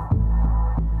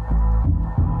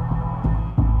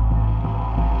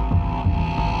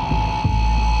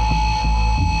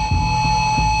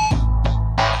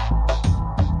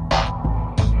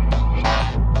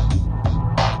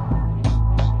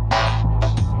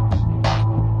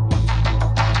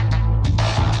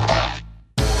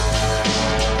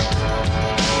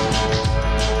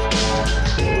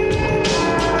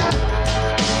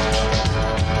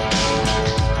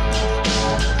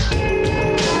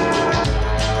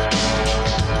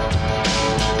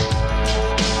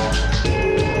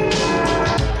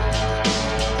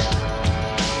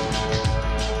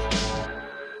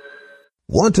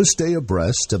 Want to stay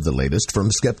abreast of the latest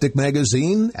from Skeptic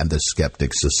Magazine and the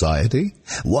Skeptic Society?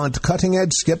 Want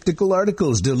cutting-edge skeptical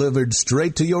articles delivered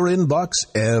straight to your inbox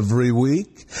every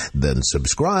week? Then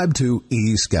subscribe to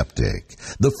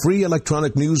eSkeptic, the free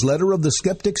electronic newsletter of the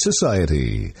Skeptic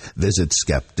Society. Visit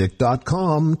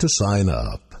skeptic.com to sign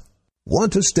up.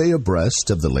 Want to stay abreast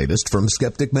of the latest from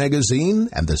Skeptic Magazine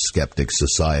and the Skeptic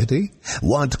Society?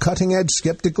 Want cutting-edge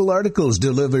skeptical articles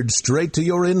delivered straight to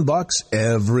your inbox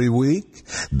every week?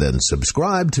 Then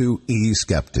subscribe to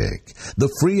eSkeptic, the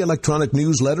free electronic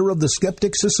newsletter of the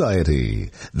Skeptic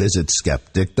Society. Visit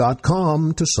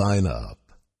skeptic.com to sign up.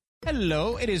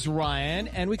 Hello, it is Ryan,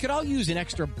 and we could all use an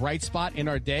extra bright spot in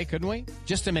our day, couldn't we?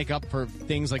 Just to make up for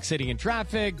things like sitting in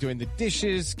traffic, doing the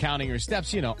dishes, counting your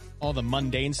steps, all the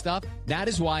mundane stuff. That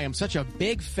is why I'm such a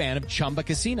big fan of Chumba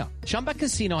Casino. Chumba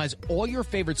Casino has all your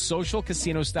favorite social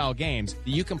casino-style games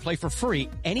that you can play for free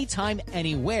anytime,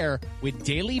 anywhere with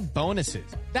daily bonuses.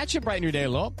 That should brighten your day a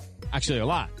little. Actually, a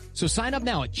lot. So sign up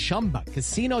now at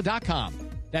ChumbaCasino.com.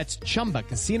 That's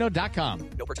ChumbaCasino.com.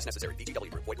 No purchase necessary.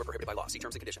 VGW Group. Void where prohibited by law. See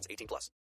terms and conditions. 18+.